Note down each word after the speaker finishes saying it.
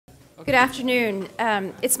Good afternoon.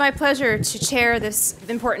 It's my pleasure to chair this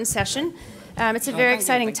important session. It's a very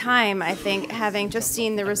exciting time, I think, having just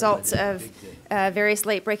seen the results of various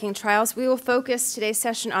late-breaking trials. We will focus today's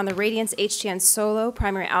session on the RADIANCE-HTN SOLO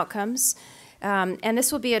primary outcomes. And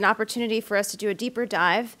this will be an opportunity for us to do a deeper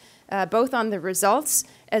dive, both on the results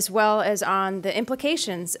as well as on the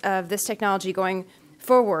implications of this technology going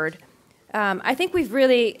forward. I think we've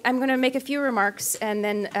really, I'm going to make a few remarks and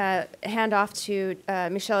then hand off to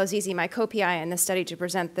Michelle Azizi, my co-PI in the study, to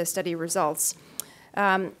present the study results.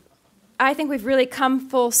 I think we've really come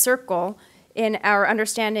full circle in our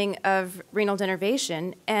understanding of renal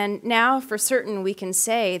denervation, and now for certain we can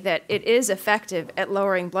say that it is effective at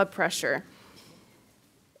lowering blood pressure.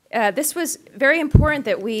 This was very important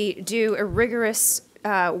that we do a rigorous,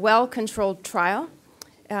 well-controlled trial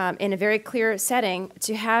in a very clear setting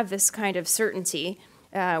to have this kind of certainty,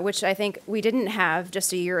 which I think we didn't have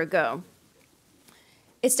just a year ago.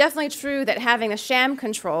 It's definitely true that having a sham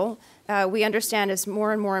control we understand is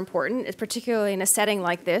more and more important, particularly in a setting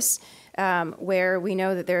like this, where we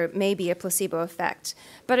know that there may be a placebo effect.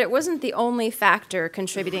 But it wasn't the only factor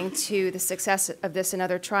contributing to the success of this in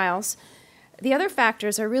other trials. The other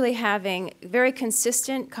factors are really having very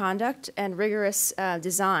consistent conduct and rigorous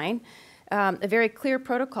design, a very clear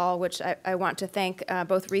protocol, which I want to thank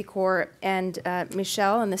both RECOR and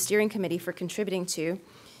Michelle and the steering committee for contributing to,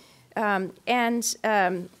 and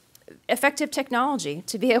effective technology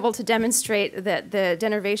to be able to demonstrate that the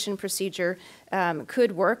denervation procedure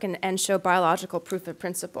could work and show biological proof of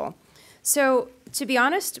principle. So to be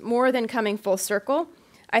honest, more than coming full circle,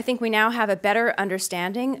 I think we now have a better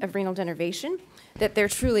understanding of renal denervation, that there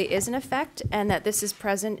truly is an effect, and that this is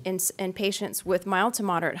present in patients with mild to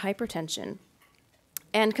moderate hypertension.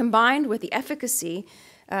 And combined with the efficacy,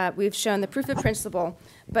 we've shown the proof of principle,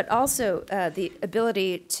 but also the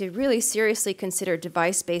ability to really seriously consider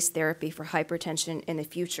device-based therapy for hypertension in the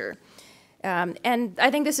future. And I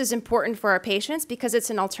think this is important for our patients because it's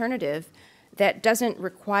an alternative that doesn't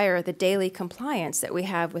require the daily compliance that we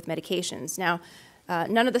have with medications. Now,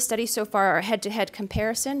 none of the studies so far are head-to-head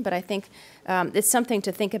comparison, but I think it's something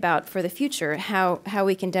to think about for the future, how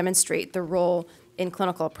we can demonstrate the role in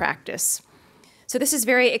clinical practice. So this is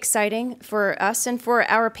very exciting for us and for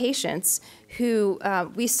our patients who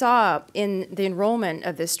we saw in the enrollment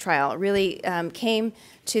of this trial really came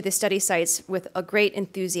to the study sites with a great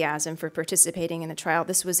enthusiasm for participating in the trial.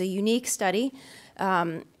 This was a unique study,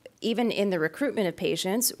 even in the recruitment of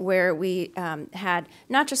patients, where we had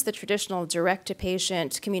not just the traditional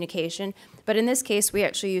direct-to-patient communication, but in this case, we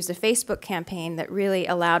actually used a Facebook campaign that really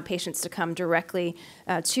allowed patients to come directly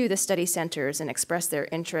to the study centers and express their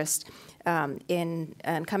interest in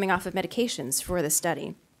coming off of medications for the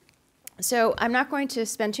study. So I'm not going to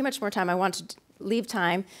spend too much more time. I want to leave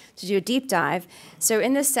time to do a deep dive. So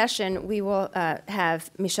in this session, we will have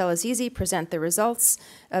Michelle Azizi present the results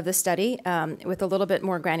of the study with a little bit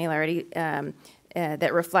more granularity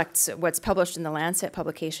that reflects what's published in the Lancet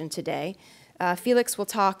publication today. Felix will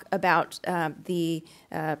talk about the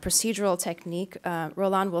procedural technique.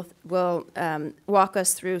 Roland will walk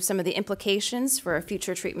us through some of the implications for a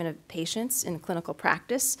future treatment of patients in clinical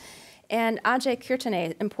practice. And Ajay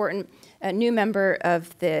Kirtane, important new member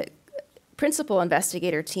of the principal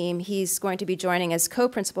investigator team, he's going to be joining as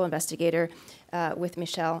co-principal investigator with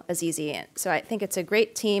Michelle Azizi. So I think it's a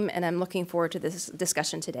great team, and I'm looking forward to this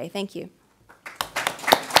discussion today. Thank you.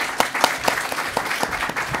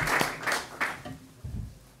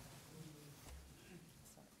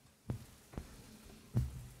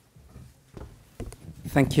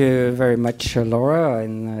 Thank you very much, Laura,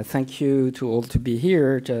 and thank you to all to be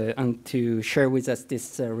here and to share with us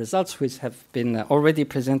these results, which have been already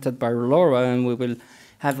presented by Laura, and we will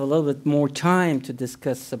have a little bit more time to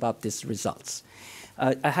discuss about these results.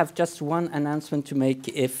 I have just one announcement to make.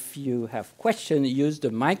 If you have questions, use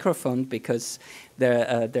the microphone because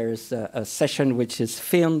there's a session which is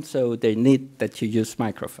filmed, so they need that you use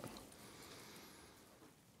microphone.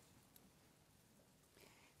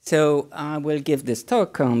 So I will give this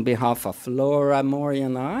talk on behalf of Laura, Maury,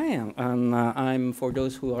 and I. And I'm, for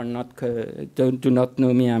those who are not do not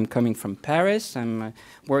know me, I'm coming from Paris. I'm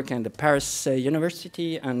working at the Paris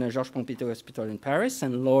University and Georges Pompidou Hospital in Paris.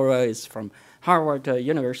 And Laura is from Harvard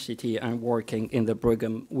University and working in the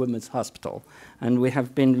Brigham Women's Hospital. And we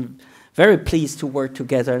have been very pleased to work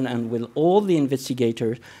together and with all the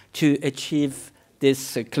investigators to achieve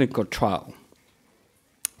this clinical trial.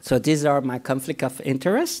 So these are my conflict of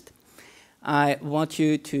interest. I want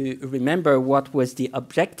you to remember what was the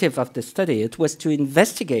objective of the study. It was to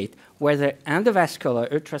investigate whether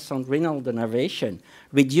endovascular ultrasound renal denervation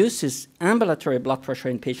reduces ambulatory blood pressure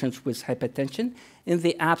in patients with hypertension in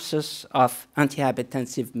the absence of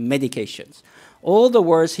antihypertensive medications. All the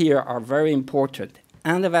words here are very important.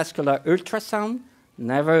 Endovascular ultrasound,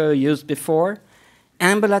 never used before.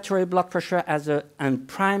 Ambulatory blood pressure as a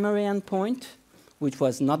primary endpoint, which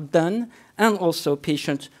was not done, and also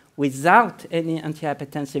patients without any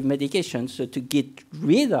antihypertensive medication, so to get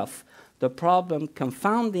rid of the problem,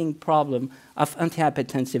 confounding problem of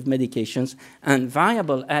antihypertensive medications and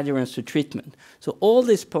variable adherence to treatment. So all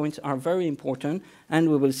these points are very important, and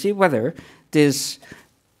we will see whether this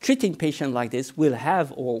treating patient like this will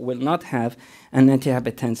have or will not have an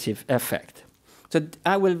antihypertensive effect. So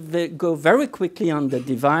I will go very quickly on the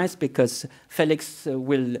device because Felix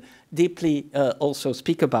will deeply also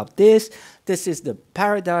speak about this. This is the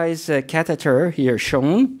Paradise catheter here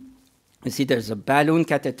shown. You see there's a balloon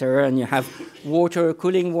catheter, and you have water,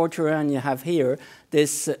 cooling water, and you have here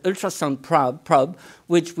this ultrasound probe,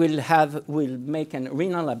 which will make a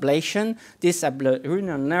renal ablation, this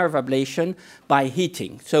renal nerve ablation by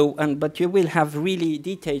heating. So, but you will have really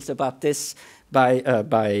details about this by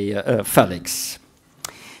Felix.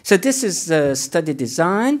 So this is the study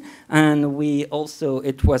design, and we also,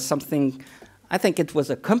 it was something, I think it was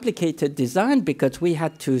a complicated design because we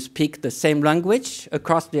had to speak the same language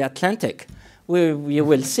across the Atlantic. You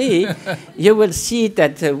will see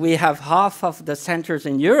that we have half of the centers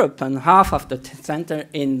in Europe and half of the center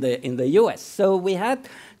in the US. So we had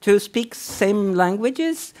to speak same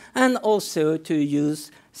languages and also to use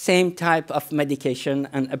same type of medication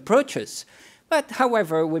and approaches. But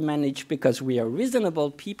however, we managed because we are reasonable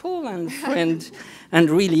people and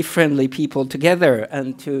really friendly people together,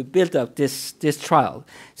 and to build up this trial.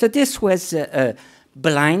 So this was a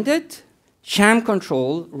blinded,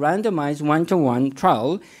 sham-controlled, randomized one-to-one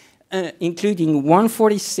trial, including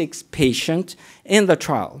 146 patients in the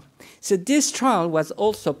trial. So this trial was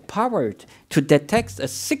also powered to detect a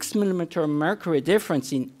 6 millimeter mercury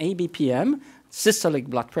difference in ABPM, systolic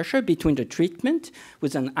blood pressure, between the treatment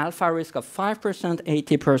with an alpha risk of 5%,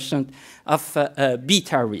 80% of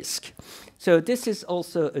beta risk. So this is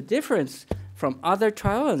also a difference from other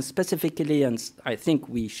trials, and specifically, and I think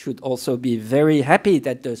we should also be very happy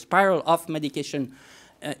that the spiral of medication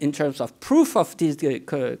in terms of proof of this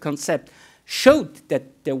concept showed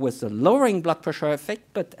that there was a lowering blood pressure effect,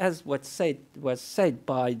 but as was said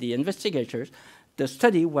by the investigators, the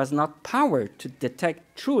study was not powered to detect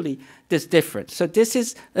truly this difference. So this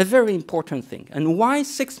is a very important thing. And why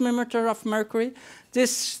 6 millimeter of mercury?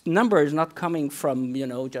 This number is not coming from,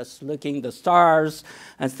 just looking the stars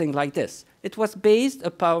and things like this. It was based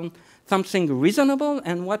upon something reasonable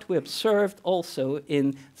and what we observed also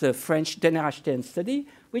in the French RADIANCE-HTN study,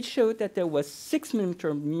 which showed that there was 6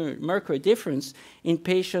 millimeter mercury difference in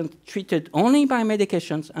patients treated only by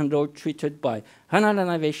medications and those treated by renal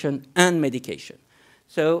denervation and medication.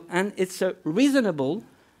 So, and it's a reasonable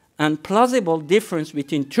and plausible difference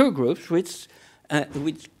between two groups, which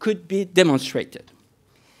could be demonstrated.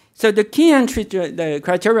 So the key entry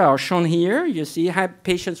criteria are shown here. You see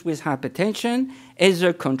patients with hypertension,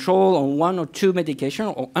 either control on 1 or 2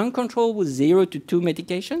 medications, or uncontrolled with 0 to 2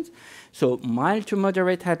 medications, so mild to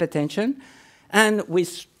moderate hypertension. And we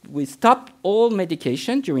stopped all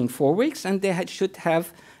medication during 4 weeks, and they should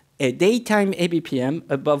have a daytime ABPM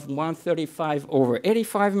above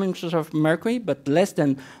 135/85 millimeters of mercury, but less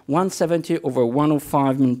than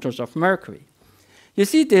 170/105 millimeters of mercury. You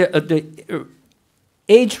see the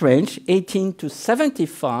age range, 18 to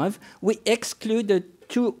 75, we excluded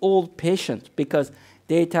 2 old patients because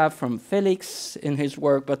data from Felix in his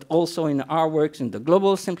work, but also in our works in the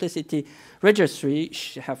Global Simplicity Registry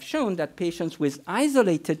have shown that patients with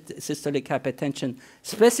isolated systolic hypertension,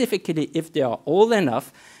 specifically if they are old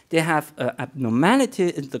enough, they have abnormality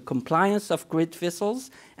in the compliance of great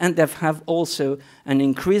vessels, and they have also an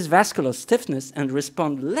increased vascular stiffness and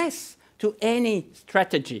respond less to any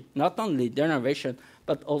strategy, not only denervation,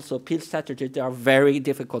 but also pill strategy. They are very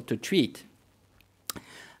difficult to treat.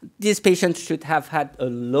 These patients should have had a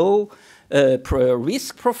low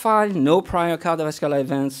risk profile, no prior cardiovascular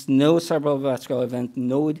events, no cerebral vascular event,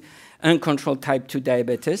 no uncontrolled type 2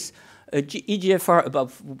 diabetes, eGFR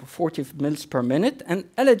above 40 mils per minute, and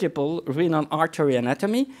eligible renal artery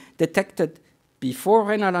anatomy detected before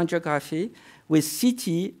renal angiography with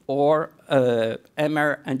CT or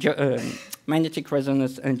MR magnetic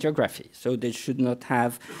resonance angiography. So they should not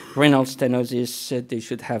have renal stenosis. They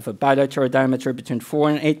should have a bilateral diameter between 4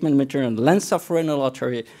 and 8 millimeter and length of renal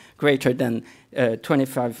artery greater than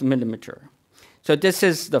 25 millimeter. So this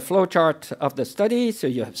is the flow chart of the study. So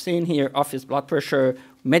you have seen here office blood pressure,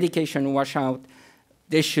 medication washout.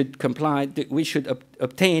 They should comply. We should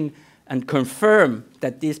obtain and confirm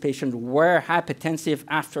that these patients were hypertensive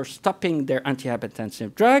after stopping their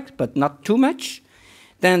antihypertensive drugs, but not too much.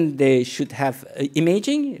 Then they should have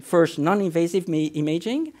imaging, first non-invasive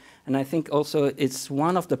imaging. And I think also it's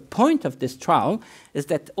one of the points of this trial is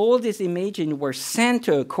that all this imaging were sent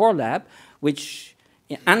to a core lab, which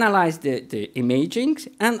analyze the imaging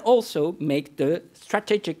and also make the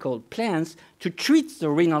strategical plans to treat the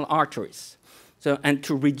renal arteries. So, and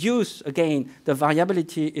to reduce, again, the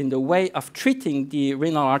variability in the way of treating the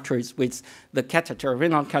renal arteries with the catheter,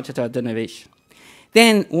 renal catheter denervation.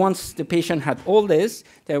 Then, once the patient had all this,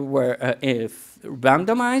 they were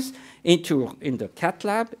randomized in the cath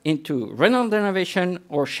lab into renal denervation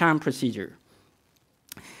or sham procedure.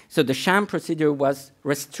 So the sham procedure was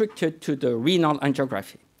restricted to the renal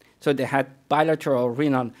angiography. So they had bilateral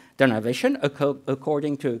renal denervation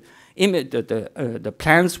according to the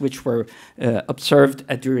plans which were observed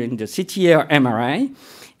during the CTA or MRI,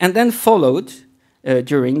 and then followed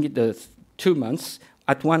during the 2 months,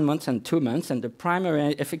 at 1 month and 2 months, and the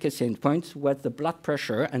primary efficacy endpoints was the blood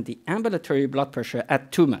pressure and the ambulatory blood pressure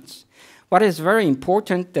at 2 months. What is very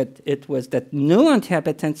important that it was that no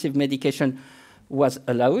antihypertensive medication was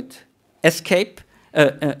allowed,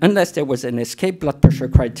 unless there was an escape blood pressure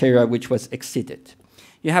criteria which was exceeded.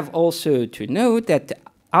 You have also to know that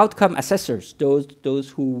outcome assessors, those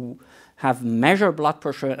who have measured blood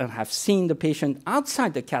pressure and have seen the patient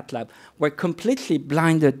outside the cath lab, were completely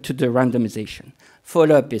blinded to the randomization.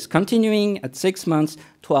 Follow-up is continuing at 6 months,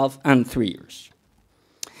 12, and 3 years.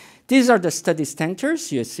 These are the study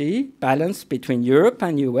centers, you see, balanced between Europe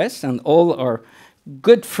and US, and all are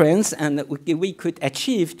good friends, and we could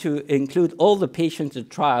achieve to include all the patients in the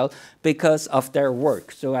trial because of their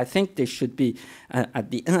work. So I think they should be,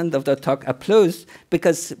 at the end of the talk, applause,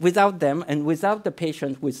 because without them and without the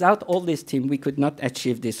patient, without all this team, we could not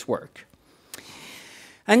achieve this work.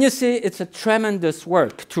 And you see, it's a tremendous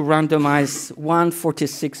work to randomize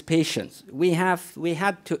 146 patients. We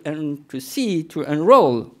had to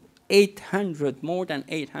enroll 800, more than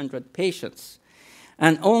 800 patients.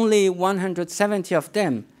 And only 170 of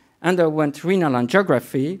them underwent renal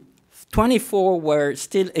angiography. 24 were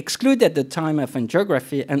still excluded at the time of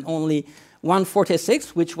angiography, and only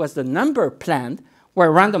 146, which was the number planned, were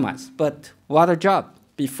randomized. But what a job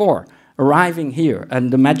before arriving here.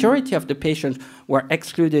 And the majority of the patients were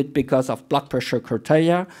excluded because of blood pressure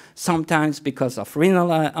criteria, sometimes because of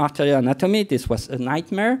renal artery anatomy. This was a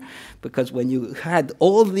nightmare, because when you had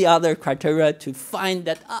all the other criteria to find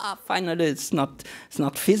that, finally it's not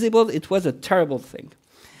feasible, it was a terrible thing.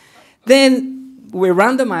 Then we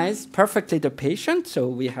randomized perfectly the patient, so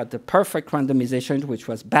we had the perfect randomization, which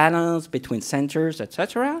was balanced between centers,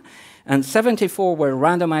 etc. And 74 were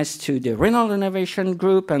randomized to the renal denervation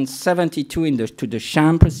group, and 72 to the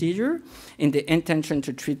sham procedure in the intention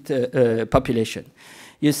to treat population.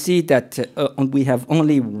 You see that we have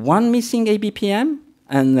only one missing ABPM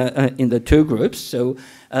and in the two groups, so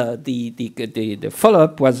the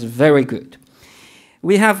follow-up was very good.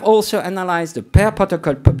 We have also analyzed the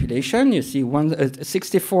per-protocol population. You see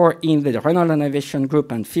 64 in the renal denervation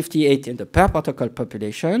group and 58 in the per-protocol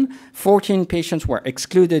population. 14 patients were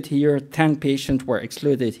excluded here, 10 patients were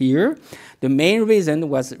excluded here. The main reason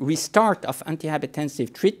was restart of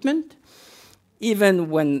antihypertensive treatment, even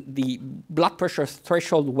when the blood pressure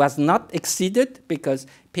threshold was not exceeded, because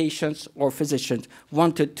patients or physicians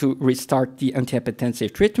wanted to restart the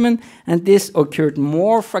antihypertensive treatment, and this occurred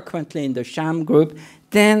more frequently in the sham group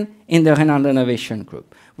than in the renal denervation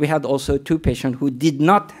group. We had also 2 patients who did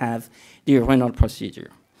not have the renal procedure.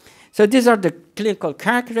 So these are the clinical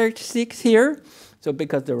characteristics here. So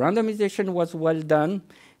because the randomization was well done,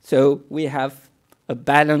 so we have a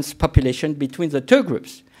balanced population between the 2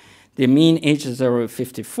 groups. The mean age is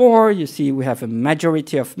 54. You see we have a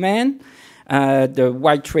majority of men. The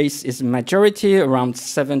white race is majority, around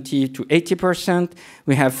 70 to 80%.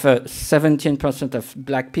 We have 17% of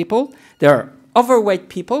black people. There are overweight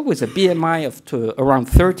people with a BMI of around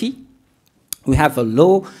 30. We have a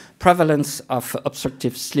low prevalence of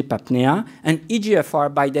obstructive sleep apnea, and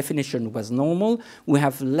EGFR by definition was normal. We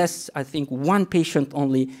have less, I think, 1 patient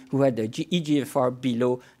only who had a EGFR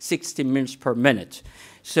below 60 mils per minute.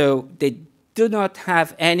 So they do not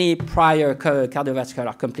have any prior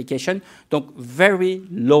cardiovascular complication, donc very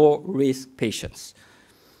low-risk patients.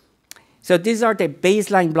 So these are the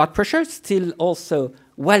baseline blood pressure, still also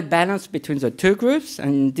well-balanced between the 2 groups,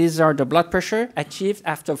 and these are the blood pressure achieved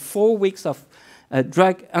after 4 weeks of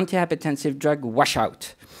antihypertensive drug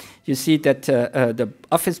washout. you see that the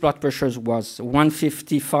office blood pressure was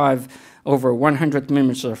 155 over 100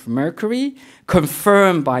 millimeters of mercury,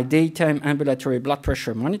 confirmed by daytime ambulatory blood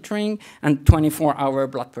pressure monitoring and 24-hour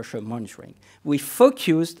blood pressure monitoring. We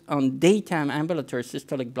focused on daytime ambulatory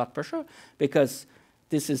systolic blood pressure because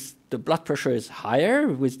the blood pressure is higher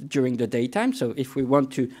during the daytime. So if we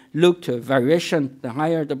want to look to a variation, the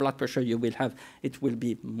higher the blood pressure you will have, it will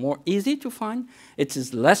be more easy to find. It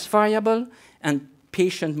is less variable, and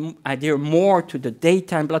patients adhere more to the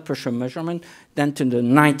daytime blood pressure measurement than to the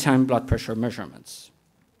nighttime blood pressure measurements.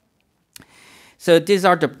 So these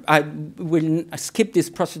are I will skip these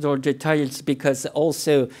procedural details because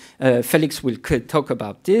also Felix will talk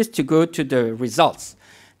about this to go to the results.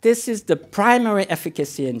 This is the primary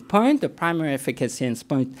efficacy endpoint. The primary efficacy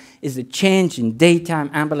endpoint is a change in daytime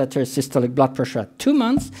ambulatory systolic blood pressure at 2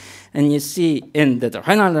 months. And you see in the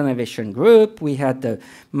renal denervation group, we had the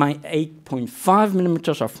 8.5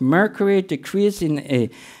 millimeters of mercury decrease in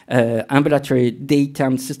ambulatory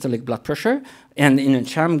daytime systolic blood pressure. And in a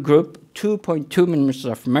sham group, 2.2 millimeters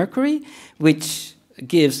of mercury, which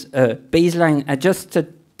gives a baseline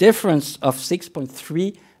adjusted difference of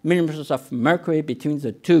 6.3 millimeters of mercury between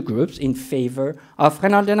the two groups in favor of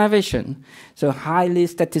renal denervation. So highly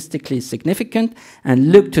statistically significant.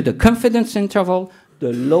 And look to the confidence interval.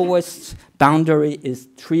 The lowest boundary is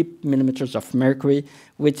 3 millimeters of mercury,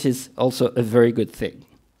 which is also a very good thing.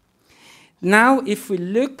 Now, if we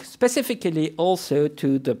look specifically also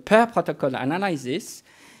to the per protocol analysis,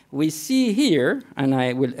 we see here, and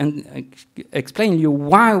I will explain you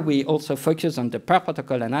why we also focus on the per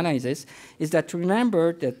protocol analysis, is that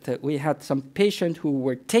remember that we had some patients who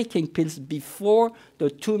were taking pills before the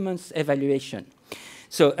 2 months evaluation.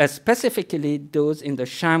 So specifically those in the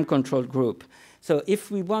sham control group. So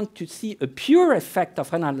if we want to see a pure effect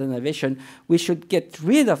of renal denervation, we should get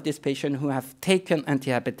rid of these patients who have taken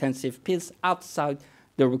antihypertensive pills outside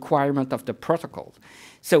the requirement of the protocol.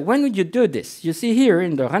 So when would you do this? You see here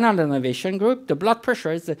in the renal denervation group, the blood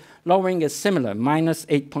pressure is lowering is similar, minus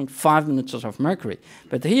 8.5 millimeters of mercury.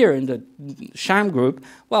 But here in the sham group,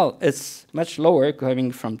 well, it's much lower,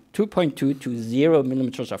 going from 2.2 to 0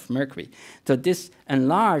 millimeters of mercury. So this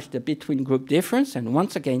enlarged the between group difference, and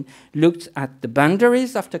once again looked at the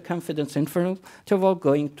boundaries of the confidence interval,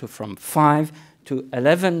 going from 5 to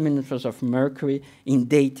 11 millimeters of mercury in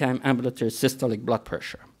daytime ambulatory systolic blood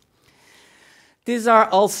pressure. These are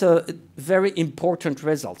also very important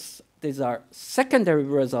results. These are secondary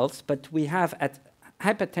results, but we have at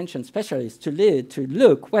hypertension specialists to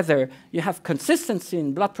look whether you have consistency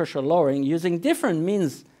in blood pressure lowering using different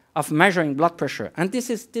means of measuring blood pressure. And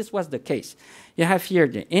this was the case. You have here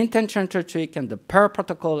the intention to trick and the per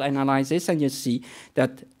protocol analysis, and you see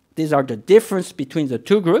that these are the difference between the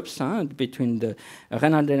two groups, between the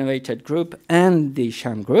renal denervated group and the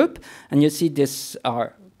sham group. And you see these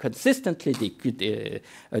are consistently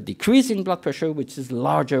a decrease in blood pressure, which is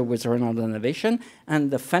larger with renal denervation,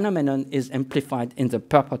 and the phenomenon is amplified in the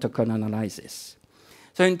per protocol analysis.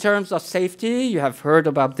 So in terms of safety, you have heard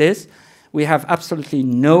about this. We have absolutely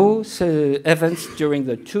no events during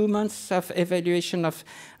the 2 months of evaluation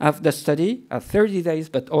of the study, 30 days,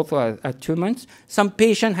 but also at 2 months. Some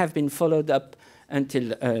patients have been followed up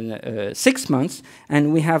until 6 months,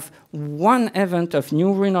 and we have 1 event of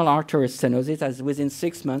new renal artery stenosis as within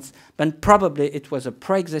 6 months, but probably it was a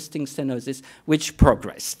pre-existing stenosis which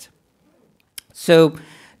progressed. So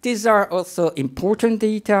these are also important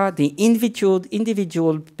data, the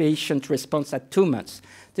individual patient response at 2 months.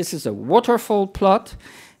 This is a waterfall plot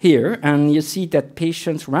here, and you see that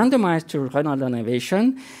patients randomized to renal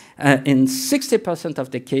denervation in 60%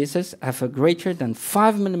 of the cases have a greater than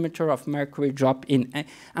 5 millimeter of mercury drop in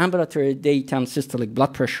ambulatory daytime systolic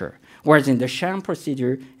blood pressure, whereas in the sham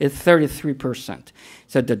procedure, it's 33%.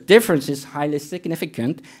 So the difference is highly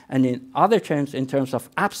significant, and in other terms, in terms of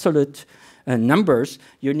absolute numbers,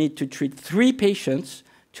 you need to treat 3 patients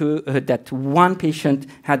to that 1 patient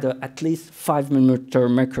had at least 5 millimeter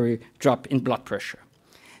mercury drop in blood pressure.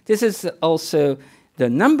 This is also the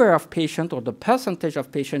number of patients or the percentage of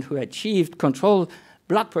patients who achieved controlled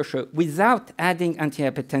blood pressure without adding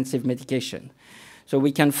antihypertensive medication. So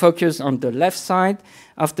we can focus on the left side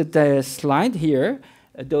of the slide here,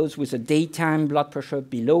 those with a daytime blood pressure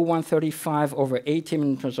below 135 over 80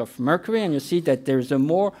 millimeters of mercury, and you see that there's a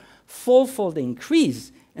more fourfold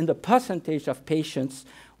increase in the percentage of patients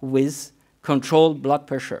with controlled blood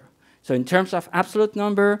pressure. So in terms of absolute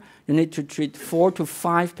number, you need to treat 4 to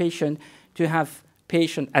 5 patients to have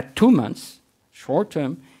patients at 2 months,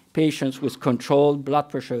 short-term, patients with controlled blood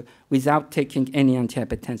pressure without taking any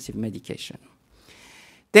antihypertensive medication.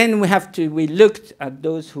 Then we looked at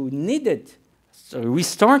those who needed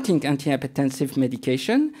restarting antihypertensive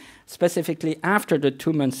medication, specifically after the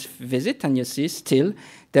 2 months visit, and you see still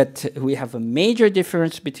that we have a major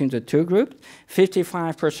difference between the two groups.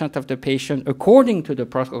 55% of the patients, according to the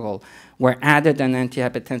protocol, were added an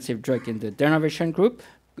antihypertensive drug in the denervation group,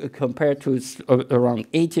 compared to around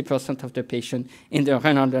 80% of the patients in the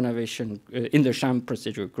renal denervation, in the sham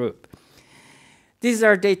procedure group. These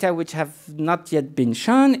are data which have not yet been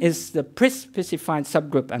shown. Is the pre-specified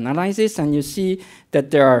subgroup analysis, and you see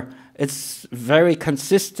that it's very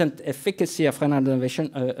consistent efficacy of renal denervation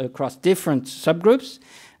across different subgroups,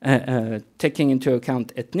 taking into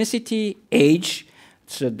account ethnicity, age,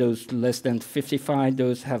 so those less than 55,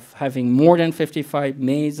 those having more than 55,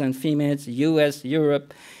 males and females, US,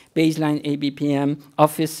 Europe, baseline ABPM,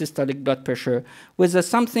 office systolic blood pressure, with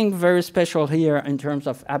something very special here in terms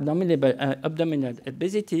of abdominal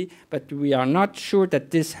obesity, but we are not sure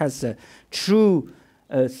that this has a true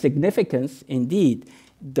significance. Indeed,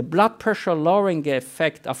 the blood pressure lowering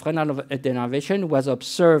effect of renal denervation was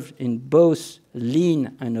observed in both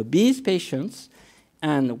lean and obese patients,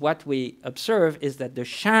 and what we observe is that the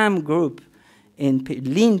sham group in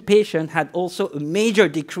lean patients had also a major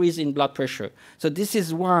decrease in blood pressure. So this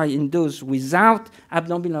is why in those without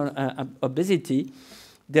abdominal obesity,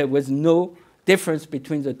 there was no difference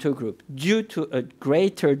between the two groups due to a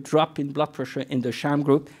greater drop in blood pressure in the sham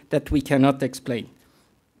group that we cannot explain.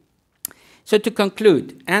 So to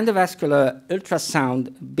conclude, endovascular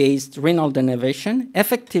ultrasound-based renal denervation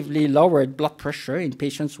effectively lowered blood pressure in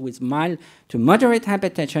patients with mild to moderate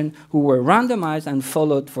hypertension who were randomized and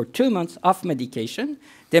followed for 2 months off medication,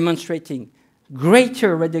 demonstrating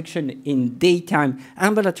greater reduction in daytime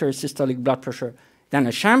ambulatory systolic blood pressure than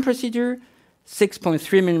a sham procedure,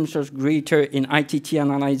 6.3 millimeters greater in ITT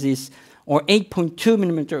analysis, or 8.2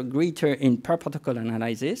 millimeters greater in per protocol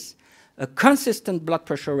analysis, a consistent blood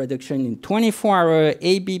pressure reduction in 24-hour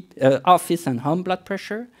office and home blood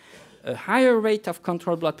pressure, a higher rate of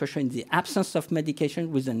controlled blood pressure in the absence of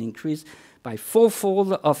medication with an increase by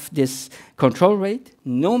 4-fold of this control rate,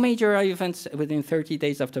 no major events within 30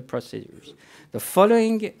 days after procedures. The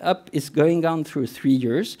following up is going on through 3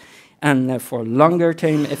 years, and for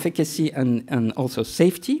longer-term efficacy and also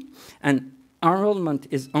safety. And enrollment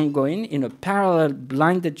is ongoing in a parallel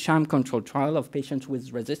blinded sham control trial of patients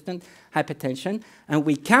with resistant hypertension, and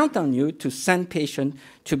we count on you to send patients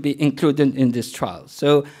to be included in this trial.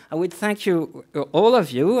 So I would thank you, all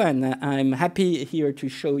of you, and I'm happy here to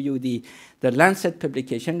show you the Lancet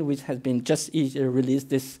publication, which has been just released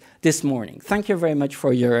this morning. Thank you very much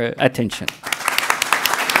for your attention.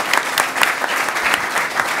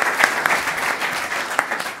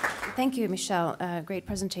 Thank you, Michel. Great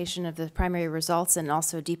presentation of the primary results and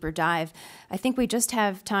also a deeper dive. I think we just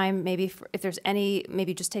have time, maybe if there's any,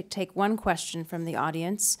 maybe just take one question from the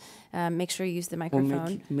audience. Make sure you use the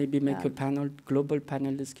microphone. Maybe make a global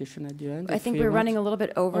panel discussion at the end. I think we're running a little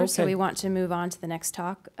bit over, so we want to move on to the next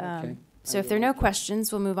talk. So if there are no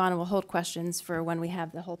questions, we'll move on and we'll hold questions for when we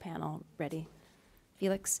have the whole panel ready.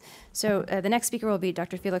 Felix. So the next speaker will be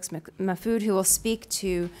Dr. Felix Mahfoud, who will speak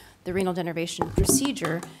to the renal denervation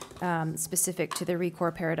procedure specific to the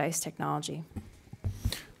ReCore Paradise technology.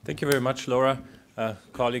 Thank you very much, Laura.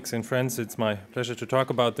 Colleagues and friends, it's my pleasure to talk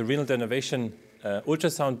about the renal denervation,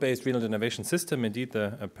 ultrasound-based renal denervation system, indeed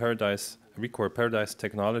the ReCore Paradise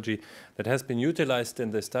technology that has been utilized in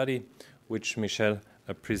the study, which Michel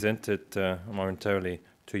presented momentarily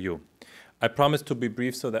to you. I promise to be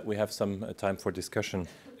brief so that we have some time for discussion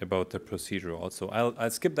about the procedure also. I'll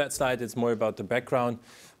skip that slide. It's more about the background,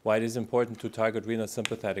 why it is important to target renal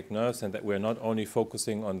sympathetic nerves, and that we're not only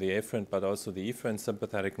focusing on the afferent but also the efferent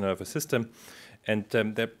sympathetic nervous system. And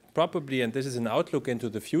that probably, and this is an outlook into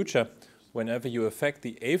the future, whenever you affect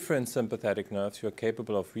the afferent sympathetic nerves, you're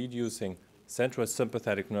capable of reducing central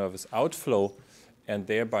sympathetic nervous outflow and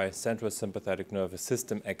thereby central sympathetic nervous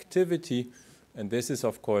system activity. And this is,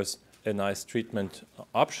 of course, a nice treatment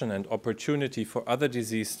option and opportunity for other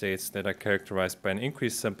disease states that are characterized by an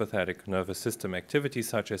increased sympathetic nervous system activity,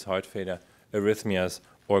 such as heart failure, arrhythmias,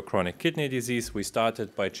 or chronic kidney disease. We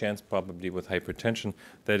started by chance probably with hypertension.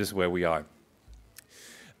 That is where we are.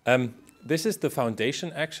 This is the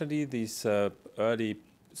foundation, actually, these early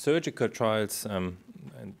surgical trials. And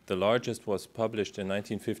the largest was published in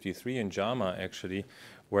 1953 in JAMA, actually,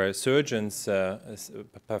 where surgeons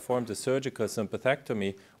performed a surgical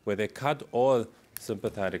sympathectomy where they cut all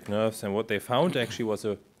sympathetic nerves. And what they found actually was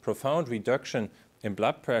a profound reduction in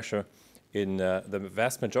blood pressure in the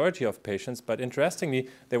vast majority of patients. But interestingly,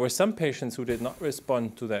 there were some patients who did not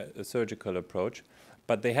respond to that surgical approach,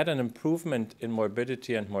 but they had an improvement in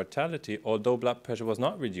morbidity and mortality, although blood pressure was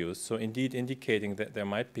not reduced. So indeed indicating that there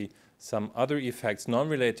might be some other effects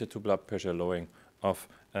non-related to blood pressure lowering of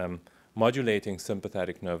modulating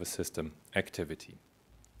sympathetic nervous system activity.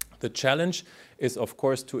 The challenge is, of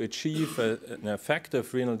course, to achieve an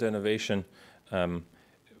effective renal denervation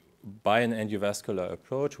by an endovascular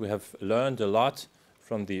approach. We have learned a lot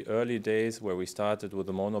from the early days where we started with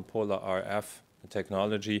the monopolar RF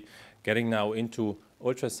technology, getting now into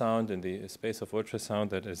ultrasound, in the space of ultrasound.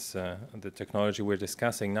 That is the technology we're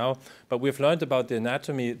discussing now. But we've learned about the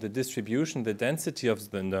anatomy, the distribution, the density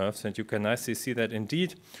of the nerves, and you can nicely see that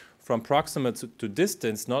indeed from proximal to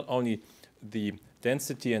distance, not only the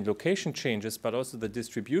density and location changes, but also the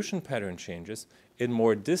distribution pattern changes. In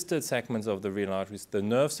more distal segments of the renal arteries, the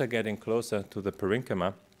nerves are getting closer to the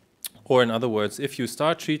parenchyma. Or in other words, if you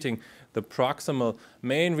start treating the proximal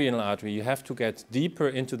main renal artery, you have to get deeper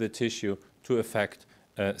into the tissue to affect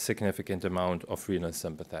a significant amount of renal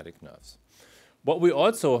sympathetic nerves. What we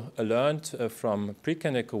also learned from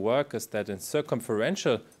preclinical work is that a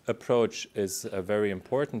circumferential approach is very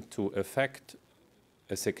important to affect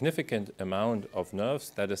a significant amount of nerves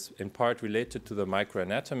that is in part related to the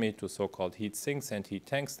microanatomy, to so-called heat sinks and heat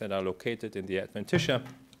tanks that are located in the adventitia,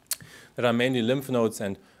 that are mainly lymph nodes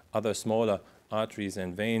and other smaller arteries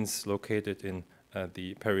and veins located in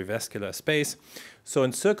the perivascular space. So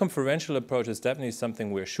a circumferential approach is definitely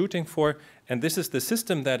something we're shooting for, and this is the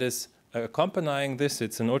system that is accompanying this.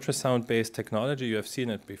 It's an ultrasound-based technology. You have seen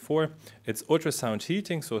it before. It's ultrasound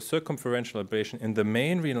heating, so circumferential ablation. In the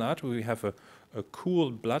main renal artery, we have a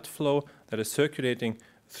cool blood flow that is circulating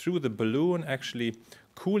through the balloon, actually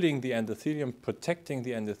cooling the endothelium, protecting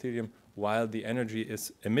the endothelium while the energy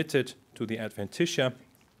is emitted to the adventitia.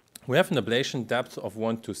 We have an ablation depth of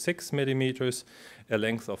 1 to 6 millimeters, a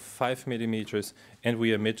length of 5 millimeters, and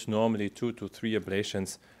we emit normally 2 to 3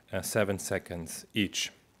 ablations, 7 seconds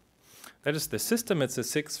each. That is the system. It's a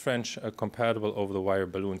 6 French compatible over-the-wire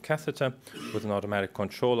balloon catheter with an automatic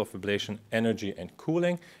control of ablation energy and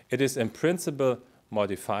cooling. It is in principle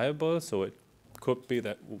modifiable, so it could be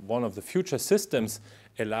that one of the future systems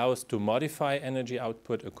allows to modify energy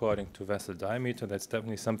output according to vessel diameter. That's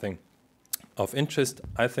definitely something of interest,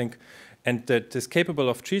 I think, and that is capable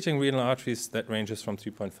of treating renal arteries that ranges from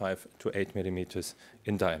 3.5 to 8 millimeters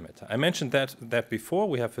in diameter. I mentioned that before.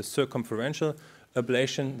 We have a circumferential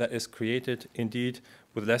ablation that is created indeed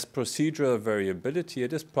with less procedural variability.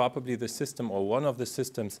 It is probably the system or one of the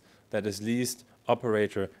systems that is least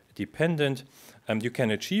operator dependent. You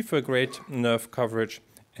can achieve a great nerve coverage,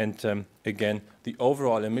 and again, the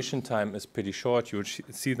overall emission time is pretty short. You'll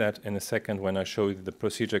see that in a second when I show you the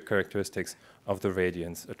procedure characteristics of the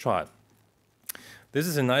RADIANCE trial. This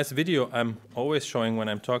is a nice video I'm always showing when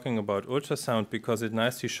I'm talking about ultrasound, because it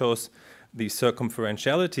nicely shows the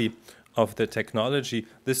circumferentiality of the technology.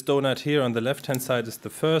 This donut here on the left-hand side is the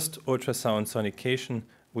first ultrasound sonication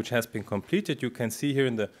which has been completed. You can see here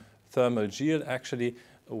in the thermal gel, actually,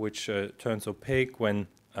 which turns opaque when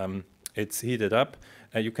it's heated up.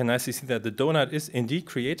 You can nicely see that the donut is indeed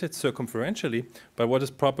created circumferentially, but what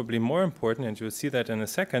is probably more important, and you'll see that in a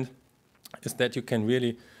second, is that you can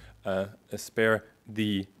really spare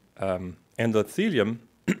the endothelium.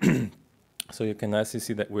 So you can nicely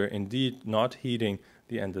see that we're indeed not heating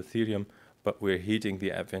the endothelium, but we're heating the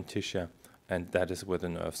adventitia, and that is where the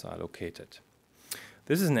nerves are located.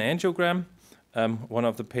 This is an angiogram. One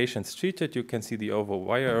of the patients treated. You can see the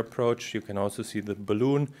over-wire approach. You can also see the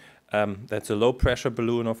balloon. That's a low-pressure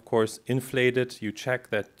balloon, of course, inflated. You check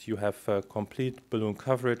that you have complete balloon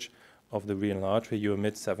coverage of the renal artery. You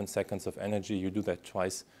emit 7 seconds of energy. You do that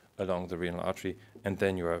twice along the renal artery, and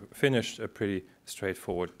then you are finished. A pretty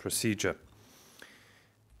straightforward procedure.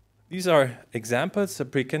 These are examples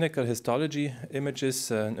of preclinical histology images,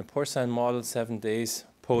 a porcine model 7 days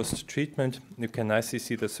post-treatment. You can nicely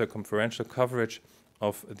see the circumferential coverage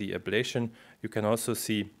of the ablation. You can also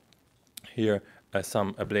see here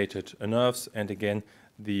some ablated nerves, and again,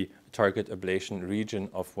 the target ablation region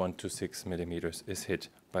of 1 to 6 millimeters is hit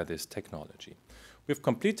by this technology. We've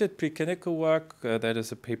completed preclinical work. That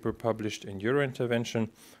is a paper published in Eurointervention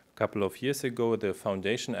a couple of years ago, the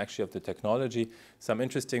foundation actually of the technology. Some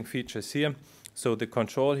interesting features here. So the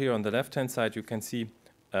control here on the left-hand side, you can see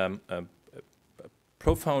a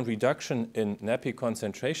profound reduction in NAPI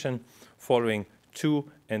concentration following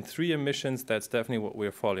 2 and 3 emissions. That's definitely what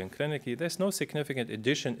we're following clinically. There's no significant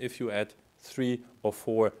addition if you add 3 or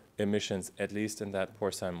 4 emissions, at least in that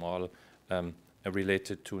porcine model,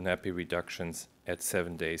 related to NAPI reductions at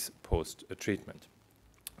 7 days post-treatment.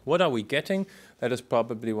 What are we getting? That is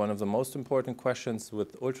probably one of the most important questions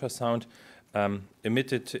with ultrasound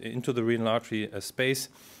emitted into the renal artery space.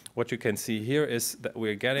 What you can see here is that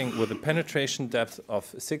we're getting, with a penetration depth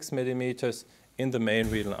of 6 millimeters in the main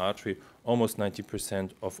renal artery, almost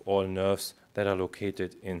 90% of all nerves that are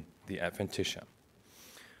located in the adventitia.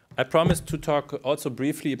 I promised to talk also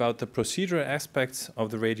briefly about the procedural aspects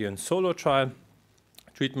of the RADIANCE SOLO trial.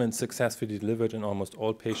 Treatment successfully delivered in almost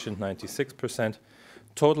all patients, 96%.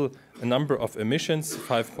 Total number of emissions,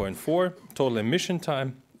 5.4. Total emission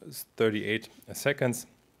time is 38 seconds.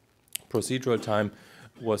 Procedural time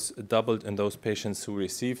was doubled in those patients who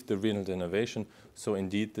received the renal denervation. So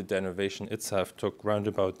indeed, the denervation itself took around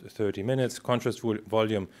about 30 minutes. Contrast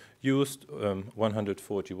volume used,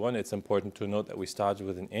 141. It's important to note that we started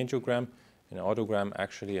with an angiogram, an autogram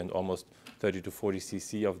actually, and almost 30 to 40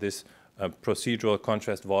 cc of this procedural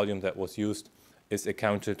contrast volume that was used is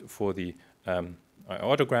accounted for the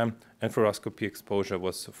autogram, and fluoroscopy exposure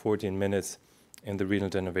was 14 minutes in the renal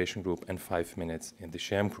denervation group and 5 minutes in the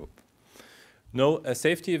sham group. No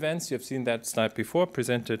safety events. You have seen that slide before,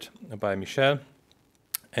 presented by Michel.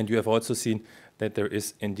 And you have also seen that there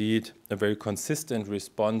is indeed a very consistent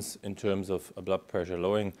response in terms of blood pressure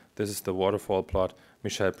lowering. This is the waterfall plot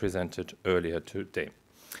Michel presented earlier today.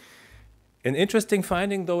 An interesting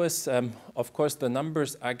finding, though, is, of course, the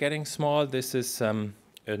numbers are getting small. This is a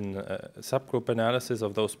subgroup analysis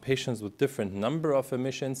of those patients with different number of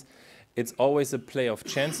emissions. It's always a play of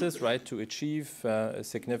chances, right, to achieve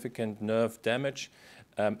significant nerve damage.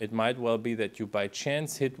 It might well be that you by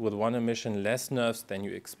chance hit with one emission less nerves than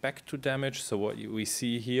you expect to damage. So what we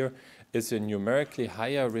see here is a numerically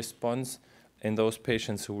higher response in those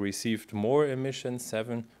patients who received more emissions.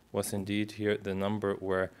 7 was indeed here the number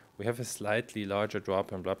where we have a slightly larger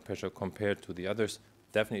drop in blood pressure compared to the others.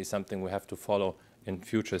 Definitely something we have to follow in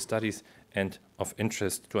future studies and of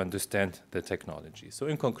interest to understand the technology. So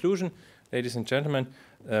in conclusion, ladies and gentlemen,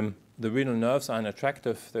 the renal nerves are an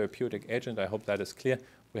attractive therapeutic agent. I hope that is clear.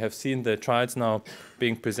 We have seen the trials now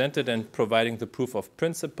being presented and providing the proof of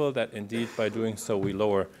principle that indeed by doing so we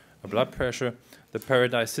lower blood pressure. The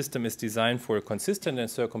PARADISE system is designed for a consistent and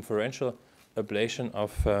circumferential ablation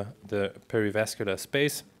of the perivascular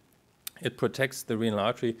space. It protects the renal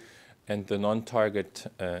artery and the non-target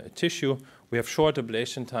tissue. We have short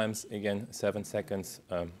ablation times, again 7 seconds,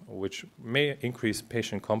 which may increase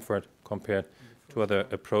patient comfort compared to other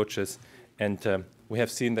approaches. And we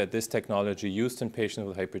have seen that this technology used in patients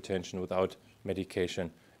with hypertension without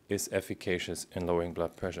medication is efficacious in lowering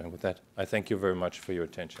blood pressure. And with that, I thank you very much for your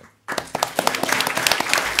attention.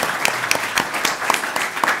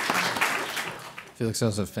 Felix, that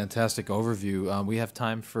was a fantastic overview. We have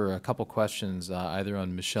time for a couple questions, either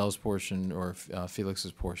on Michel's portion or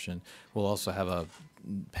Felix's portion. We'll also have a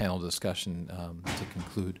panel discussion to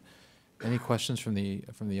conclude. Any questions from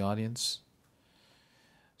the audience?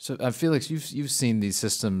 So, Felix, you've seen these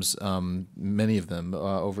systems, many of them,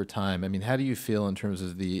 over time. I mean, how do you feel in terms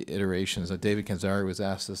of the iterations? David Kanzari was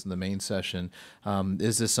asked this in the main session.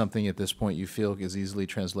 Is this something at this point you feel is easily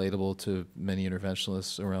translatable to many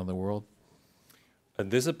interventionalists around the world?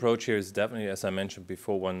 This approach here is definitely, as I mentioned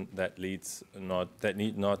before, one that needs not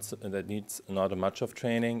much of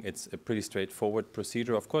training. It's a pretty straightforward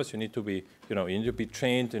procedure. Of course, you need to be, you need to be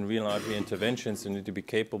trained in renal artery interventions. You need to be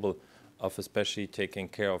capable of especially taking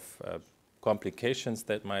care of complications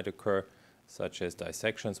that might occur, such as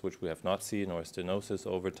dissections, which we have not seen, or stenosis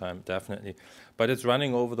over time, definitely. But it's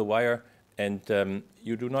running over the wire, and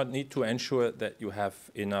you do not need to ensure that you have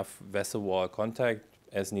enough vessel wall contact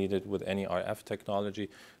as needed with any RF technology.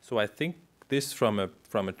 So I think this, from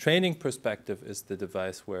a training perspective, is the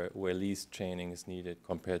device where least training is needed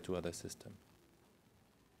compared to other systems.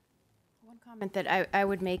 One comment that I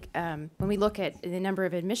would make, when we look at the number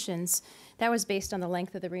of admissions, that was based on the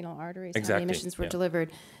length of the renal arteries, exactly. How many admissions were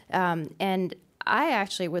delivered. And I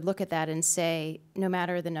actually would look at that and say, no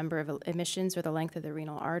matter the number of admissions or the length of the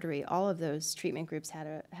renal artery, all of those treatment groups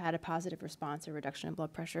had a positive response, a reduction in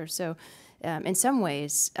blood pressure. So in some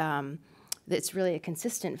ways, it's really a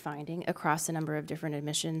consistent finding across a number of different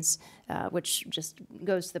admissions, which just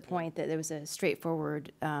goes to the point that there was a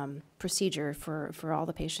straightforward procedure for all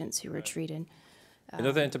the patients who were treated.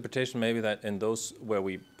 Another interpretation may be that in those where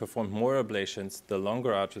we performed more ablations, the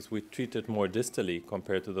longer arteries we treated more distally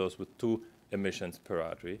compared to those with 2 emissions per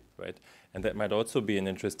artery, right? And that might also be an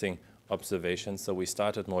interesting observation. So we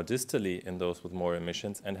started more distally in those with more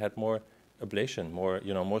emissions and had more ablation,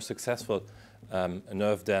 more successful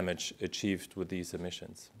nerve damage achieved with these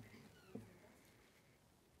emissions.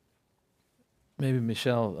 Maybe,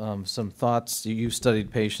 Michel, some thoughts. You've studied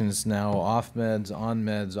patients now off meds, on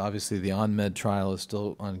meds. Obviously, the on-med trial is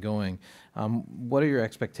still ongoing. What are your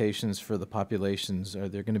expectations for the populations? Are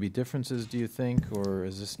there going to be differences, do you think, or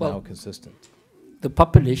is this now consistent? the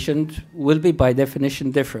population will be by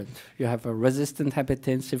definition different. You have a resistant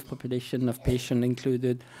hypertensive population of patients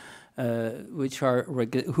included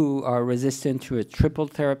who are resistant to a triple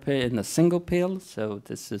therapy in a single pill. So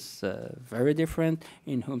this is very different,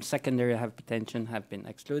 in whom secondary hypertension have been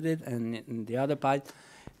excluded, and in the other part,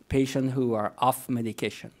 patients who are off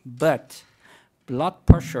medication. But blood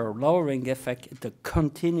pressure lowering effect is a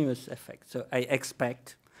continuous effect. So I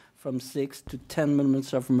expect from 6 to 10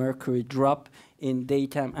 millimeters of mercury drop in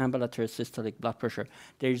daytime ambulatory systolic blood pressure.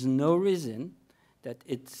 There is no reason that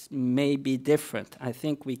it may be different. I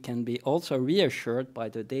think we can be also reassured by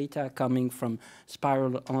the data coming from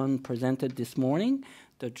Spiral On presented this morning.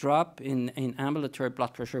 The drop in ambulatory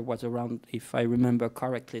blood pressure was around, if I remember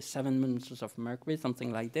correctly, 7 millimeters of mercury,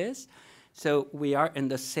 something like this. So we are in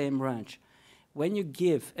the same range. When you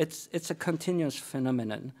give, it's a continuous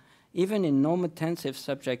phenomenon. Even in normotensive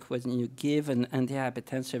subjects, when you give an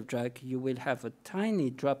antihypertensive drug, you will have a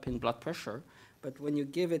tiny drop in blood pressure. But when you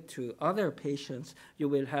give it to other patients, you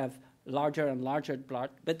will have larger and larger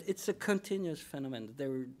blood. But it's a continuous phenomenon.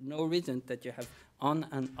 There is no reason that you have on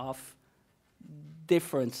and off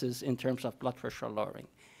differences in terms of blood pressure lowering.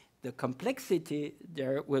 The complexity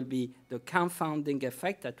there will be the confounding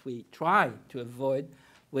effect that we try to avoid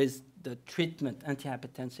with the treatment,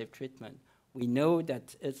 antihypertensive treatment. We know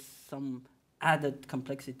that it's some added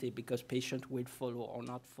complexity because patients will follow or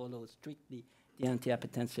not follow strictly the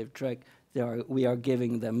antihypertensive drug we are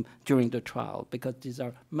giving them during the trial, because these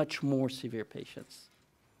are much more severe patients.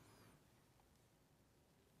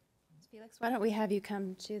 Felix, why don't we have you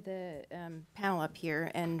come to the panel up here,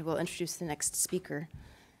 and we'll introduce the next speaker.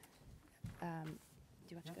 Do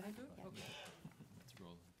you want to go ahead? Yeah.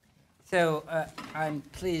 So I'm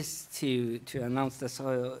pleased to announce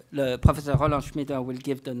that Professor Roland Schmieder will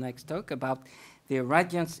give the next talk about the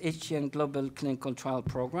RADIANCE-HTN Global Clinical Trial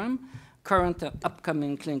Program, current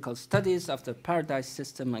upcoming clinical studies of the Paradise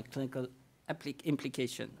system and clinical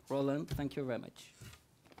implication. Roland, thank you very much.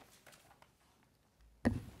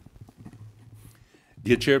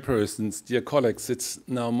 Dear chairpersons, dear colleagues, it's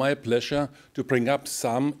now my pleasure to bring up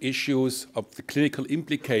some issues of the clinical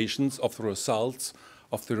implications of the results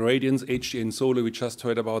of the RADIANCE-HTN SOLO. We just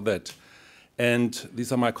heard about that. And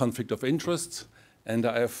these are my conflict of interests, and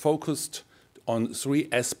I have focused on 3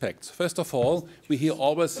 aspects. First of all, we hear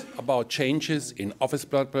always about changes in office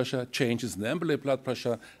blood pressure, changes in ambulatory blood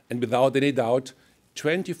pressure, and without any doubt,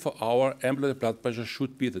 24-hour ambulatory blood pressure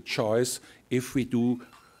should be the choice if we do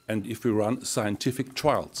and if we run scientific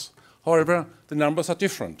trials. However, the numbers are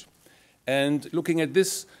different. And looking at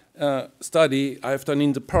this study I've done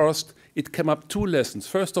in the past, it came up 2 lessons.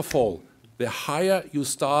 First of all, the higher you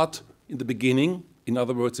start in the beginning, in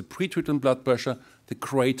other words, the pre-treatment blood pressure, the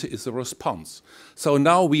greater is the response. So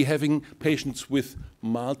now we're having patients with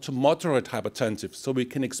mild to moderate hypertensive, so we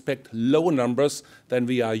can expect lower numbers than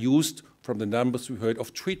we are used from the numbers we heard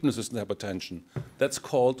of treatment-resistant hypertension. That's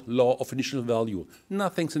called law of initial value.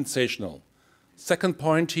 Nothing sensational. Second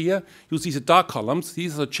point here, you see the dark columns.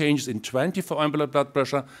 These are changes in 24-hour ambulatory blood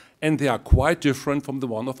pressure, and they are quite different from the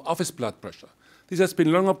one of office blood pressure. This has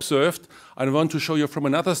been long observed. I want to show you from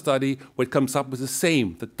another study where it comes up with the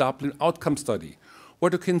same, the Dublin outcome study.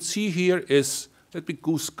 What you can see here is, let me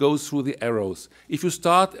go through the arrows. If you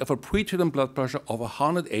start at a pre-treatment blood pressure of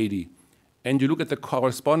 180, and you look at the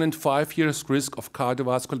corresponding 5 years risk of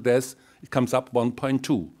cardiovascular death, it comes up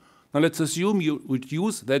 1.2. Now let's assume you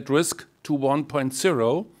reduce that risk to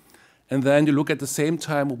 1.0, and then you look at the same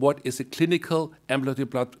time what is the clinical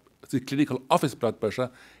the clinical office blood pressure.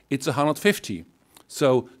 It's 150.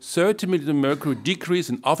 So 30 millimeter mercury decrease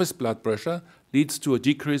in office blood pressure leads to a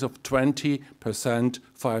decrease of 20%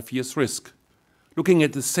 5 years risk. Looking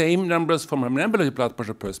at the same numbers from an ambulatory blood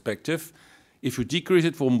pressure perspective, if you decrease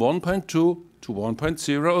it from 1.2 to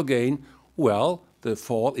 1.0 again, well, the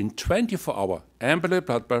fall in 24-hour ambulatory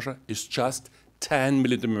blood pressure is just 10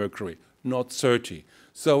 millimeter mercury, not 30.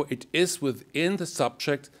 So it is within the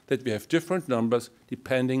subject that we have different numbers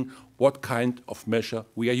depending what kind of measure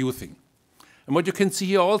we are using. And what you can see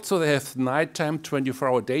here also, they have nighttime,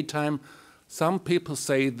 24-hour daytime. Some people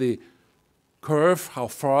say the curve, how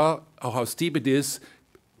steep it is,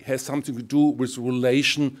 has something to do with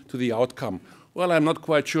relation to the outcome. Well, I'm not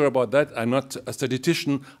quite sure about that. I'm not a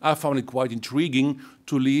statistician. I found it quite intriguing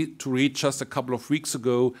to read just a couple of weeks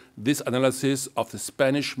ago this analysis of the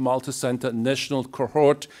Spanish multi-center national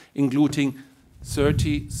cohort, including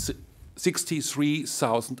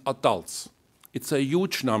 63,000 adults. It's a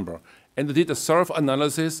huge number. And they did a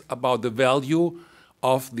self-analysis about the value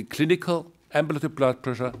of the clinical ambulatory blood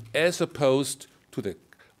pressure as opposed to the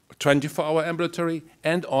 24-hour ambulatory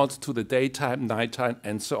and also to the daytime, nighttime,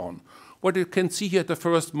 and so on. What you can see here at the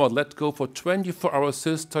first model, let's go for 24-hour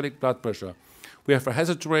systolic blood pressure. We have a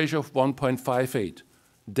hazard ratio of 1.58.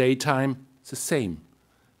 Daytime, the same.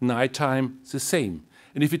 Nighttime, the same.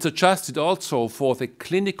 And if it's adjusted also for the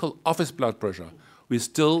clinical office blood pressure, we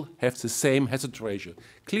still have the same hazard ratio,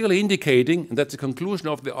 clearly indicating, and that's the conclusion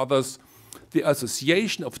of the others, the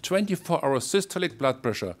association of 24-hour systolic blood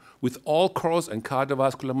pressure with all-cause and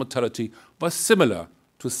cardiovascular mortality was similar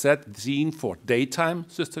to that seen for daytime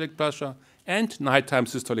systolic pressure and nighttime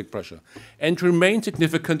systolic pressure, and remained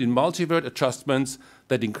significant in multivariate adjustments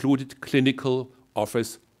that included clinical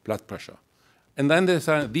office blood pressure. And then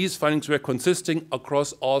these findings were consisting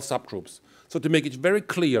across all subgroups. So to make it very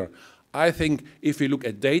clear, I think if we look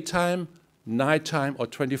at daytime, nighttime, or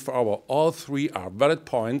 24-hour, all three are valid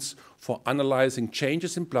points for analyzing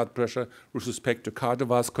changes in blood pressure with respect to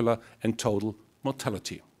cardiovascular and total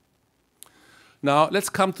mortality. Now, let's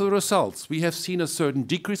come to the results. We have seen a certain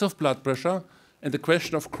decrease of blood pressure, and the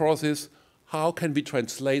question, of course, is how can we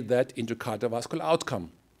translate that into cardiovascular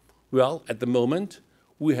outcome? Well, at the moment,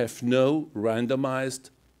 we have no randomized,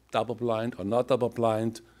 double-blind or not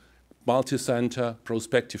double-blind, multi-center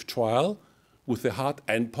prospective trial with the hard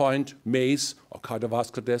endpoint, MACE, or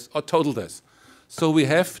cardiovascular death, or total death. So we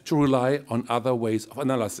have to rely on other ways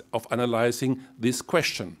of analyzing this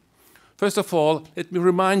question. First of all, let me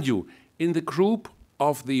remind you, in the group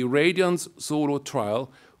of the RADIANCE SOLO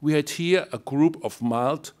trial, we had here a group of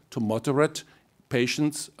mild to moderate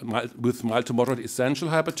patients with mild to moderate essential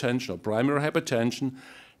hypertension or primary hypertension,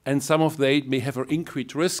 and some of they may have an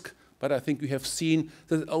increased risk, but I think we have seen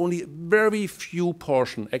that only a very few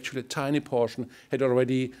portion, actually a tiny portion, had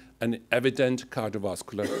already an evident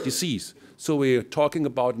cardiovascular disease. So we're talking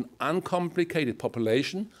about an uncomplicated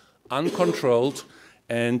population, uncontrolled,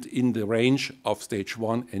 and in the range of stage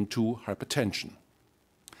 1 and 2 hypertension.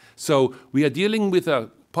 So we are dealing with a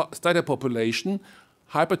study population,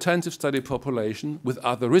 hypertensive study population with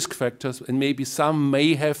other risk factors, and maybe some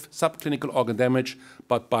may have subclinical organ damage,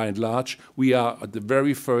 but by and large, we are at the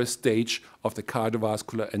very first stage of the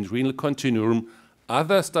cardiovascular and renal continuum.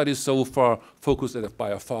 Other studies so far focus at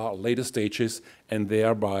by far later stages and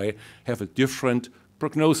thereby have a different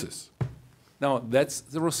prognosis. Now, that's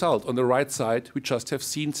the result. On the right side, we just have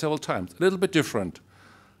seen several times, a little bit different.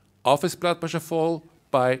 Office blood pressure fall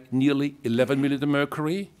by nearly 11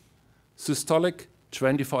 mmHg, systolic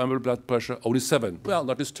 24-hour blood pressure, only 7. Well,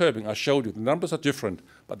 not disturbing, I showed you. The numbers are different,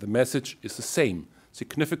 but the message is the same.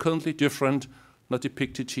 Significantly different, not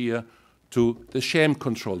depicted here, to the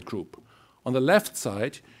sham-controlled group. On the left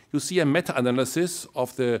side, you see a meta-analysis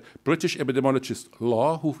of the British epidemiologist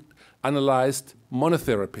Law, who analyzed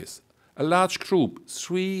monotherapies. A large group,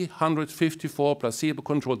 354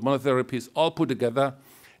 placebo-controlled monotherapies, all put together,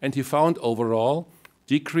 and he found overall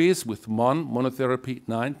decrease with one monotherapy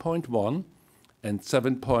 9.1 and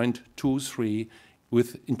 7.23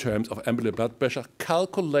 in terms of ambulatory blood pressure,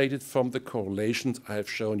 calculated from the correlations I have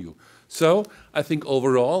shown you. So I think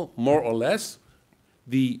overall, more or less,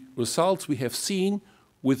 the results we have seen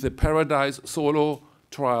with the Paradise Solo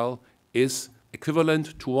trial is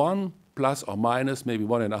equivalent to 1 plus or minus maybe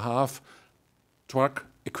 1.5 drug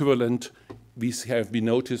equivalent we have been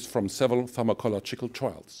noticed from several pharmacological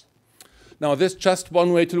trials. Now, there's just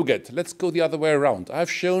one way to look at it. Let's go the other way around.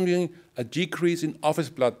 I've shown you a decrease in office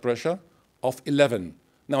blood pressure of 11.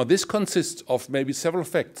 Now, this consists of maybe several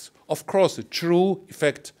effects. Of course, a true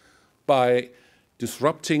effect by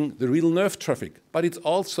disrupting the renal nerve traffic, but it's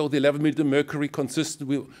also the 11 mmHg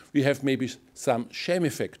consistent. We have maybe some sham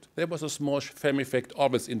effect. There was a small sham effect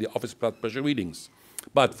always in the office blood pressure readings.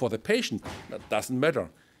 But for the patient, that doesn't matter.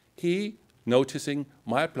 He noticing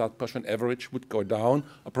my blood pressure on average would go down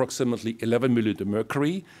approximately 11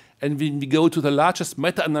 mmHg. And when we go to the largest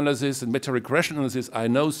meta-analysis and meta-regression analysis I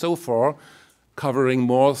know so far, covering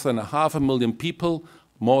more than 500,000 people,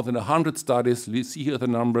 more than 100 studies, you see here the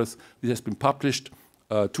numbers, this has been published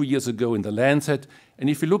 2 years ago in The Lancet. And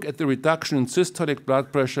if you look at the reduction in systolic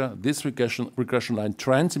blood pressure, this regression line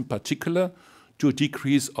trends in particular to a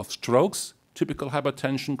decrease of strokes, typical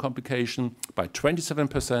hypertension complication, by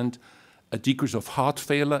 27%, a decrease of heart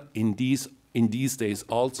failure in these days,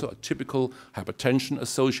 also a typical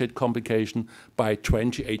hypertension-associated complication by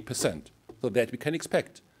 28%. So that we can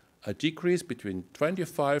expect a decrease between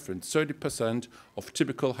 25 and 30% of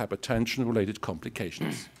typical hypertension-related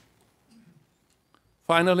complications.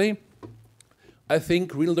 Finally, I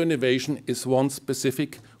think renal denervation is one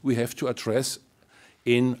specific we have to address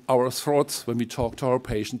in our thoughts when we talk to our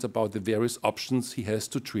patients about the various options he has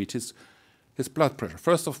to treat his blood pressure.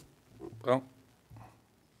 First of all,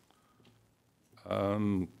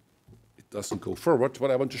 it doesn't go forward.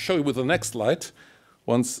 What I want to show you with the next slide,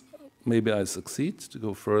 once maybe I succeed to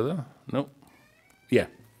go further. No. Yeah.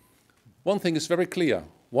 One thing is very clear.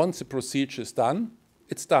 Once the procedure is done,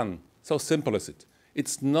 it's done. So simple is it.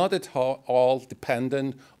 It's not at all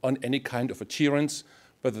dependent on any kind of adherence,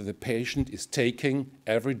 whether the patient is taking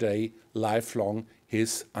every day, lifelong,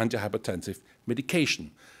 his antihypertensive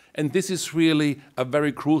medication. And this is really a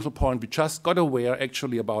very crucial point. We just got aware,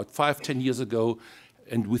 actually, about 5-10 years ago,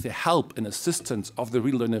 and with the help and assistance of the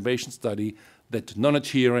Renal Denervation study, that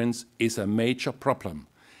non-adherence is a major problem.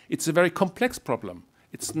 It's a very complex problem.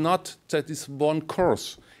 It's not that it's one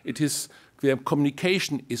course. It is where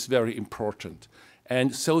communication is very important.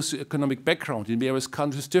 And socioeconomic background in various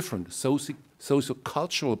countries is different.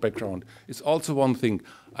 Sociocultural background is also one thing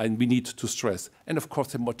and we need to stress. And of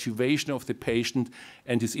course, the motivation of the patient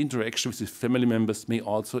and his interaction with his family members may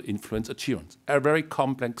also influence adherence. A very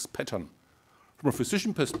complex pattern. From a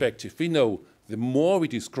physician perspective, we know the more we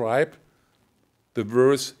describe, the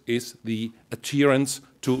worse is the adherence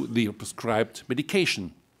to the prescribed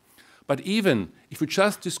medication. But even if we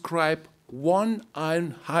just describe one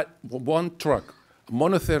drug,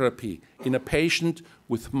 monotherapy in a patient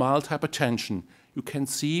with mild hypertension, you can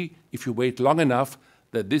see, if you wait long enough,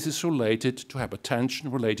 that this is related to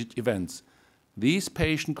hypertension-related events. This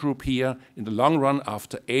patient group here, in the long run,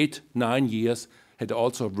 after 8-9 years, had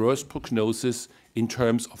also a worse prognosis in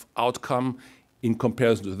terms of outcome in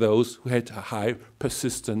comparison to those who had a high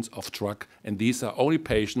persistence of drug. And these are only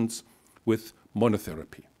patients with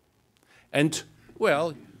monotherapy. And,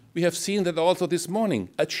 well, we have seen that also this morning.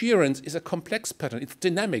 Adherence is a complex pattern. It's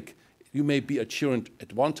dynamic. You may be adherent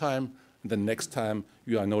at one time, and the next time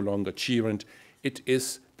you are no longer adherent. It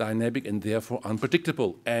is dynamic and therefore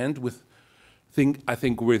unpredictable. And I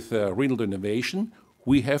think with renal denervation,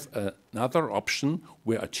 we have another option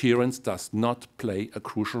where adherence does not play a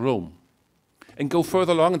crucial role. And go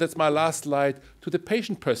further along, and that's my last slide, to the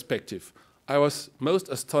patient perspective. I was most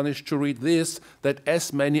astonished to read this, that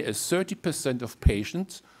as many as 30% of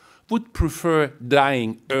patients would prefer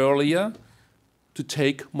dying earlier to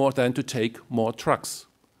take more than to take more drugs.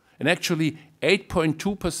 And actually,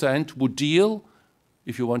 8.2% would deal,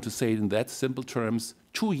 if you want to say it in that simple terms,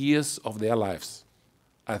 2 years of their lives.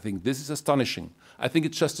 I think this is astonishing. I think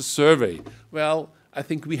it's just a survey. Well, I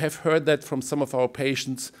think we have heard that from some of our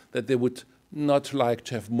patients that they would not like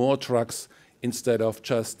to have more drugs instead of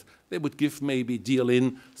just, they would give maybe deal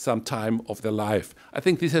in some time of their life. I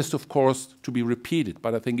think this has, of course, to be repeated,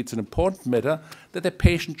 but I think it's an important matter that the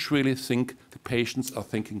patients really think, the patients are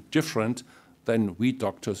thinking different than we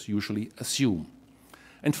doctors usually assume.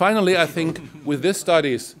 And finally, I think with these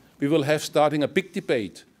studies, we will have starting a big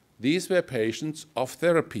debate. These were patients of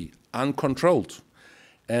therapy, uncontrolled.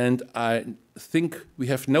 And I think we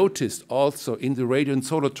have noticed also in the RADIANCE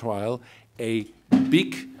SOLO trial a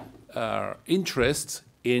big interest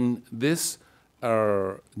in this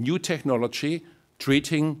new technology,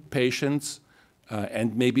 treating patients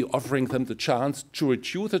and maybe offering them the chance to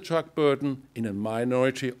reduce the drug burden, in a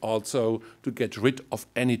minority also to get rid of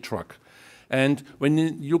any drug. And when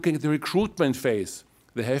you look at the recruitment phase,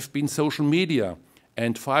 there have been social media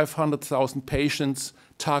and 500,000 patients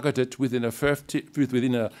targeted within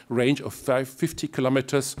a range of 50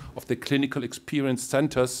 kilometers of the clinical experience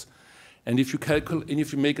centers. And if you calculate, and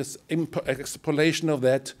if you make an extrapolation of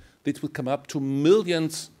that, it will come up to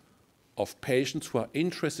millions of patients who are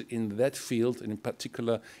interested in that field, and in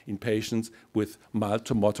particular in patients with mild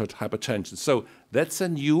to moderate hypertension. So that's a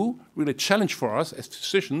new really challenge for us as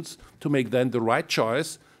physicians to make then the right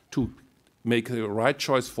choice, to make the right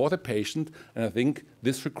choice for the patient. And I think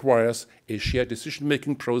this requires a shared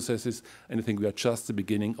decision-making processes, and I think we are just the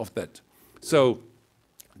beginning of that. So,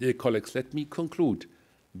 dear colleagues, let me conclude.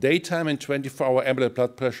 Daytime and 24-hour ambient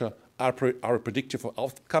blood pressure are predictive of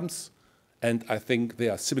outcomes, and I think they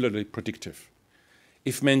are similarly predictive.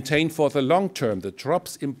 If maintained for the long term, the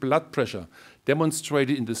drops in blood pressure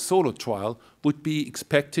demonstrated in the SOLO trial would be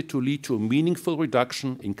expected to lead to a meaningful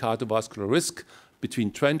reduction in cardiovascular risk,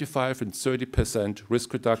 between 25 and 30%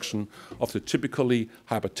 risk reduction of the typically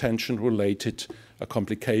hypertension-related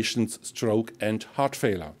complications, stroke and heart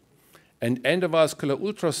failure. And endovascular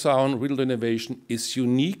ultrasound renal denervation is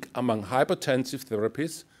unique among hypertensive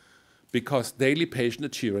therapies because daily patient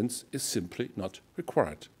adherence is simply not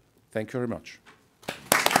required. Thank you very much.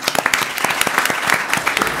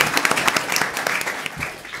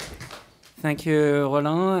 Thank you,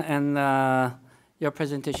 Roland. And your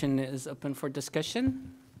presentation is open for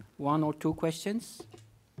discussion. 1 or 2 questions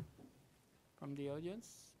from the audience,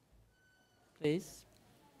 please.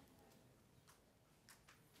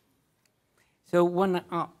 So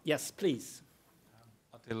yes, please.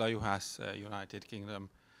 Attila Juhas, United Kingdom.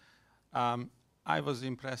 I was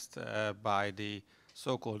impressed by the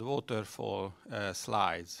so-called waterfall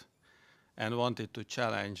slides and wanted to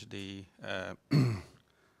challenge the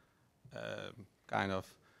kind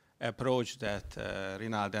of approach that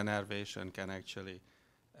renal denervation can actually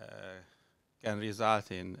can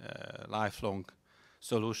result in lifelong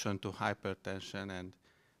solution to hypertension, and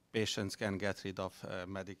patients can get rid of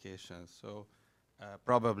medications. So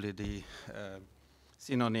probably the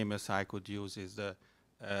synonymous I could use is the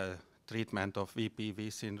treatment of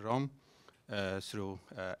VPV syndrome through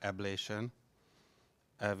ablation,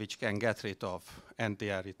 which can get rid of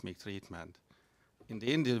antiarrhythmic treatment. In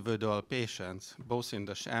the individual patients, both in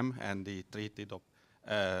the sham and the treated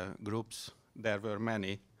groups, there were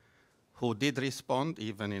many who did respond,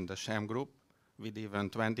 even in the sham group, with even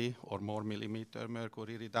 20 or more millimeter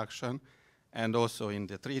mercury reduction. And also in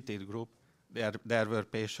the treated group, there were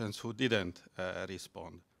patients who didn't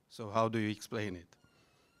respond. So how do you explain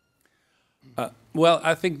it? Well,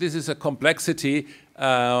 I think this is a complexity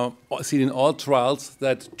seen in all trials,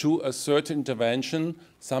 that to a certain intervention,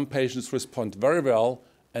 some patients respond very well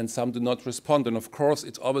and some do not respond. And of course,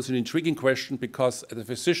 it's always an intriguing question, because the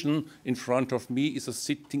physician in front of me is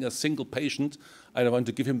sitting a single patient, and I want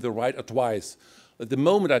to give him the right advice. At the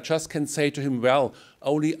moment, I just can say to him, well,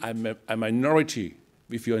 only a minority,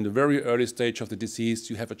 if you're in the very early stage of the disease,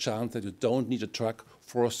 you have a chance that you don't need a drug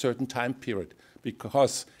for a certain time period.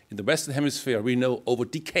 Because in the Western Hemisphere, we know over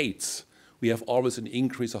decades, we have always an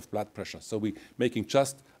increase of blood pressure. So we're making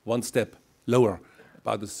just one step lower.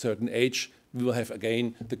 About a certain age, we will have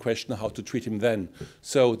again the question of how to treat him then.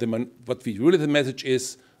 So what we really, the message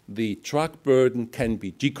is, the drug burden can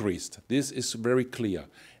be decreased. This is very clear.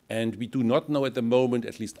 And we do not know at the moment,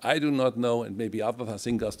 at least I do not know, and maybe others I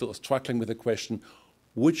think are still struggling with the question,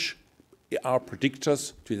 which are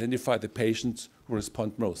predictors to identify the patients who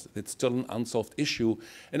respond most. It's still an unsolved issue.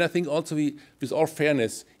 And I think also with all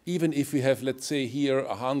fairness, even if we have, let's say here,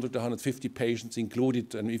 100 to 150 patients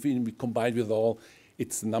included, and if we combine with all,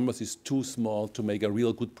 the numbers is too small to make a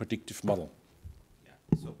real good predictive model.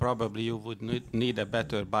 Yeah. So probably you would need a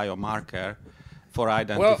better biomarker for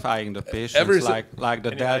identifying the patients, like the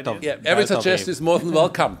delta. Yeah, every suggestion is more than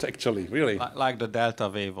welcomed, actually, really. Like the delta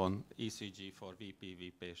wave on ECG for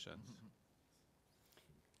VPV patients.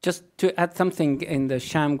 Just to add something, in the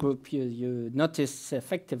sham group, you notice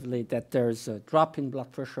effectively that there's a drop in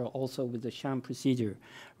blood pressure also with the sham procedure.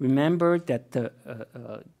 Remember that the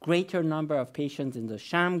greater number of patients in the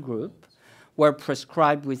sham group were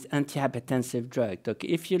prescribed with antihypertensive drugs. Okay,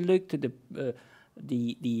 if you look to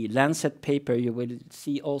the Lancet paper, you will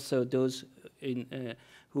see also those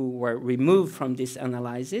who were removed from this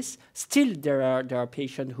analysis. Still, there are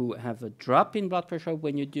patients who have a drop in blood pressure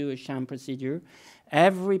when you do a sham procedure.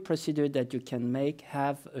 Every procedure that you can make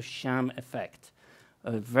have a sham effect.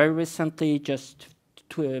 Very recently, just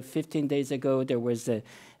 15 days ago, there was a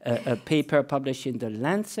paper published in the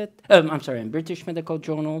Lancet, in British Medical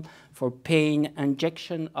Journal, for pain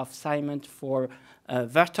injection of cement for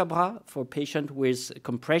vertebra for patients with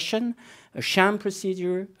compression, a sham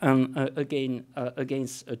procedure, and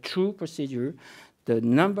against a true procedure. The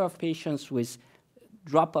number of patients with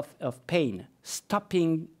drop of pain,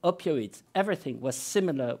 stopping opioids, everything was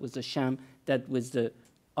similar with the sham that was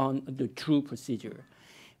on the true procedure.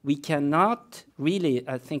 We cannot really,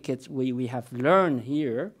 I think we have learned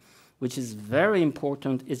here, which is very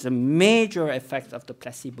important, is a major effect of the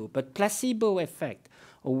placebo. But placebo effect,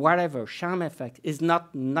 or whatever, sham effect, is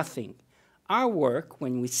not nothing. Our work,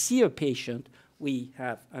 when we see a patient, we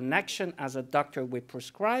have an action as a doctor, we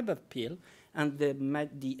prescribe a pill, and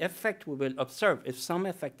the effect we will observe, if some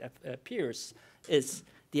effect appears, is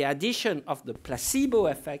the addition of the placebo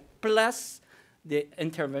effect plus the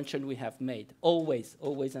intervention we have made. Always,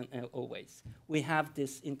 always, and always. We have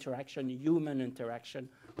this interaction, human interaction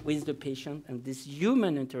with the patient, and this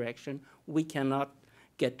human interaction, we cannot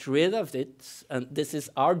get rid of it, and this is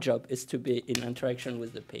our job, is to be in interaction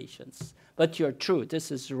with the patients. But you're true,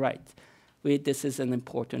 this is right. This is an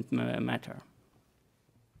important matter.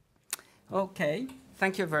 Okay,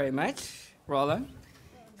 thank you very much, Roland.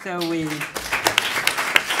 So we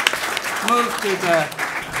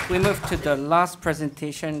move to the last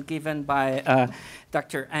presentation given by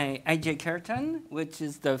Dr. A.J. Curtin, which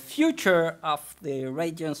is the future of the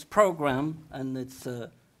RADIANCE program, and it's a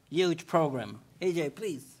huge program. A.J.,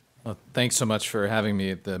 please. Well, thanks so much for having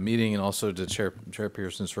me at the meeting, and also to Chair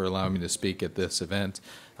Pearsons for allowing me to speak at this event.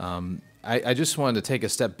 I just wanted to take a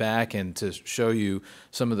step back and to show you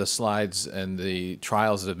some of the slides and the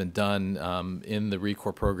trials that have been done in the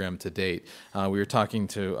RECORE program to date. We were talking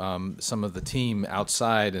to some of the team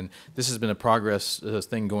outside, and this has been a progress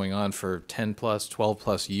thing going on for 10 plus, 12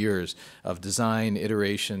 plus years of design,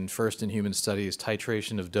 iteration, first in human studies,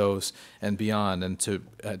 titration of dose, and beyond. And to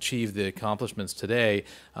achieve the accomplishments today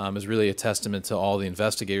is really a testament to all the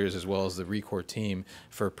investigators as well as the RECORE team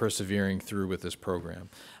for persevering through with this program.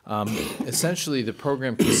 Essentially, the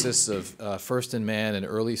program consists of first-in-man and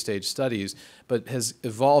early-stage studies, but has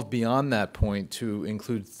evolved beyond that point to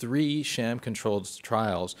include 3 sham-controlled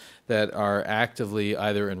trials that are actively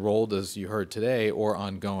either enrolled, as you heard today, or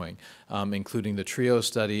ongoing, including the TRIO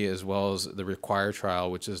study as well as the REQUIRE trial,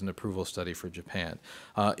 which is an approval study for Japan.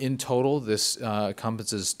 In total, this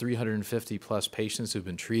encompasses 350-plus patients who've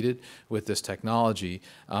been treated with this technology,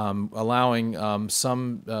 allowing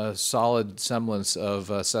some solid semblance of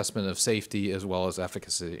assessment of safety as well as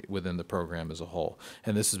efficacy within the program as a whole.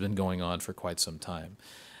 And this has been going on for quite some time.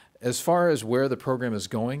 As far as where the program is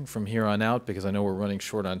going from here on out, because I know we're running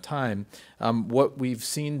short on time, what we've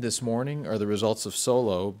seen this morning are the results of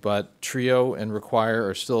SOLO, but TRIO and REQUIRE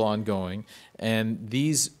are still ongoing, and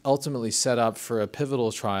these ultimately set up for a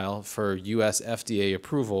pivotal trial for U.S. FDA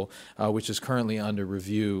approval, which is currently under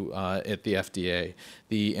review at the FDA.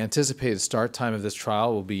 The anticipated start time of this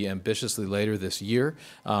trial will be ambitiously later this year,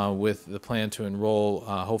 with the plan to enroll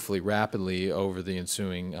hopefully rapidly over the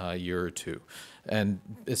ensuing year or two. And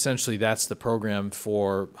essentially that's the program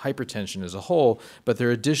for hypertension as a whole, but there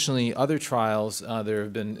are additionally other trials that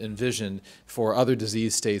have been envisioned for other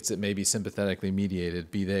disease states that may be sympathetically mediated,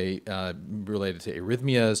 be they related to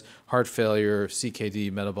arrhythmias, heart failure,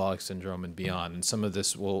 CKD, metabolic syndrome, and beyond. And some of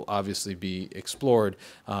this will obviously be explored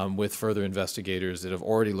with further investigators that have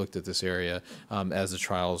already looked at this area as the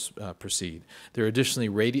trials proceed. There are additionally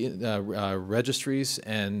registries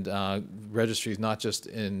and registries not just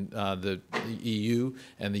in the EU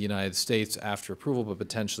and the United States after approval, but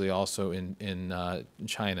potentially also in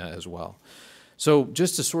China as well. So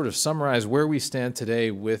just to sort of summarize where we stand today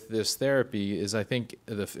with this therapy is, I think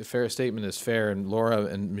the fair statement is fair, and Laura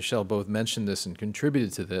and Michelle both mentioned this and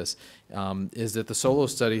contributed to this, is that the SOLO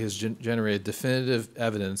study has generated definitive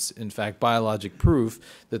evidence, in fact biologic proof,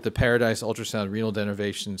 that the Paradise ultrasound renal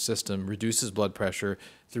denervation system reduces blood pressure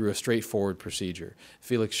through a straightforward procedure.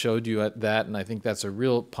 Felix showed you that, and I think that's a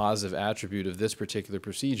real positive attribute of this particular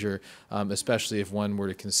procedure, especially if one were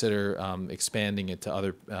to consider expanding it to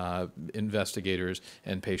other investigators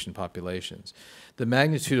and patient populations. The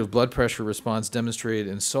magnitude of blood pressure response demonstrated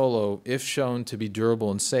in SOLO, if shown to be durable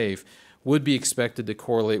and safe, would be expected to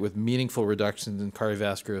correlate with meaningful reductions in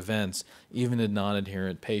cardiovascular events, even in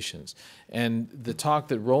non-adherent patients. And the talk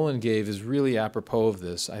that Roland gave is really apropos of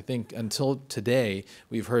this. I think until today,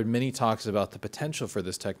 we've heard many talks about the potential for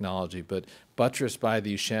this technology, but buttressed by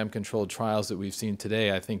these sham-controlled trials that we've seen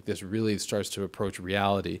today, I think this really starts to approach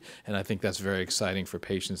reality, and I think that's very exciting for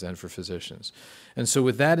patients and for physicians. And so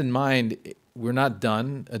with that in mind, we're not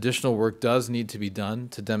done. Additional work does need to be done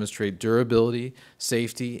to demonstrate durability,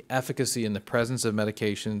 safety, efficacy in the presence of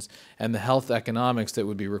medications, and the health economics that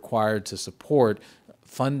would be required to support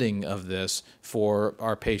funding of this for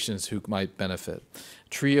our patients who might benefit.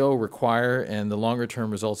 TRIO, REQUIRE, and the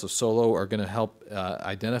longer-term results of SOLO are going to help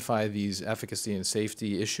identify these efficacy and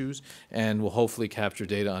safety issues, and will hopefully capture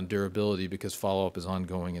data on durability because follow-up is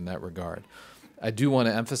ongoing in that regard. I do want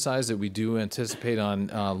to emphasize that we do anticipate on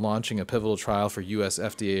launching a pivotal trial for U.S.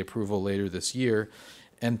 FDA approval later this year,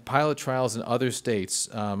 and pilot trials in other states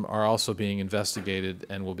are also being investigated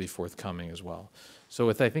and will be forthcoming as well. So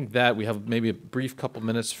with, I think, that, we have maybe a brief couple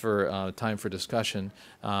minutes for time for discussion,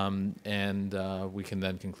 and we can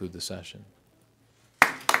then conclude the session.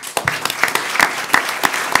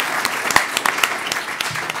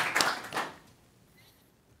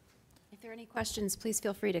 If there are any questions, please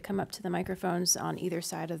feel free to come up to the microphones on either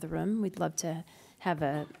side of the room. We'd love to have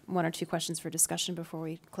one or two questions for discussion before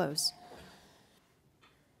we close.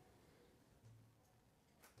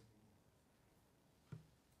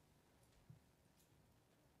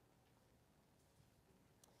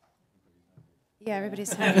 Yeah,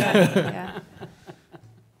 everybody's happy. Yeah.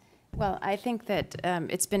 Well, I think that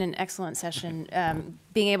it's been an excellent session,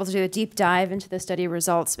 being able to do a deep dive into the study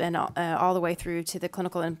results and all the way through to the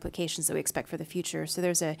clinical implications that we expect for the future. So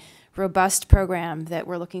there's a robust program that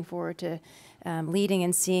we're looking forward to leading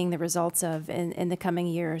and seeing the results of in the coming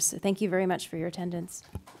years. So thank you very much for your attendance.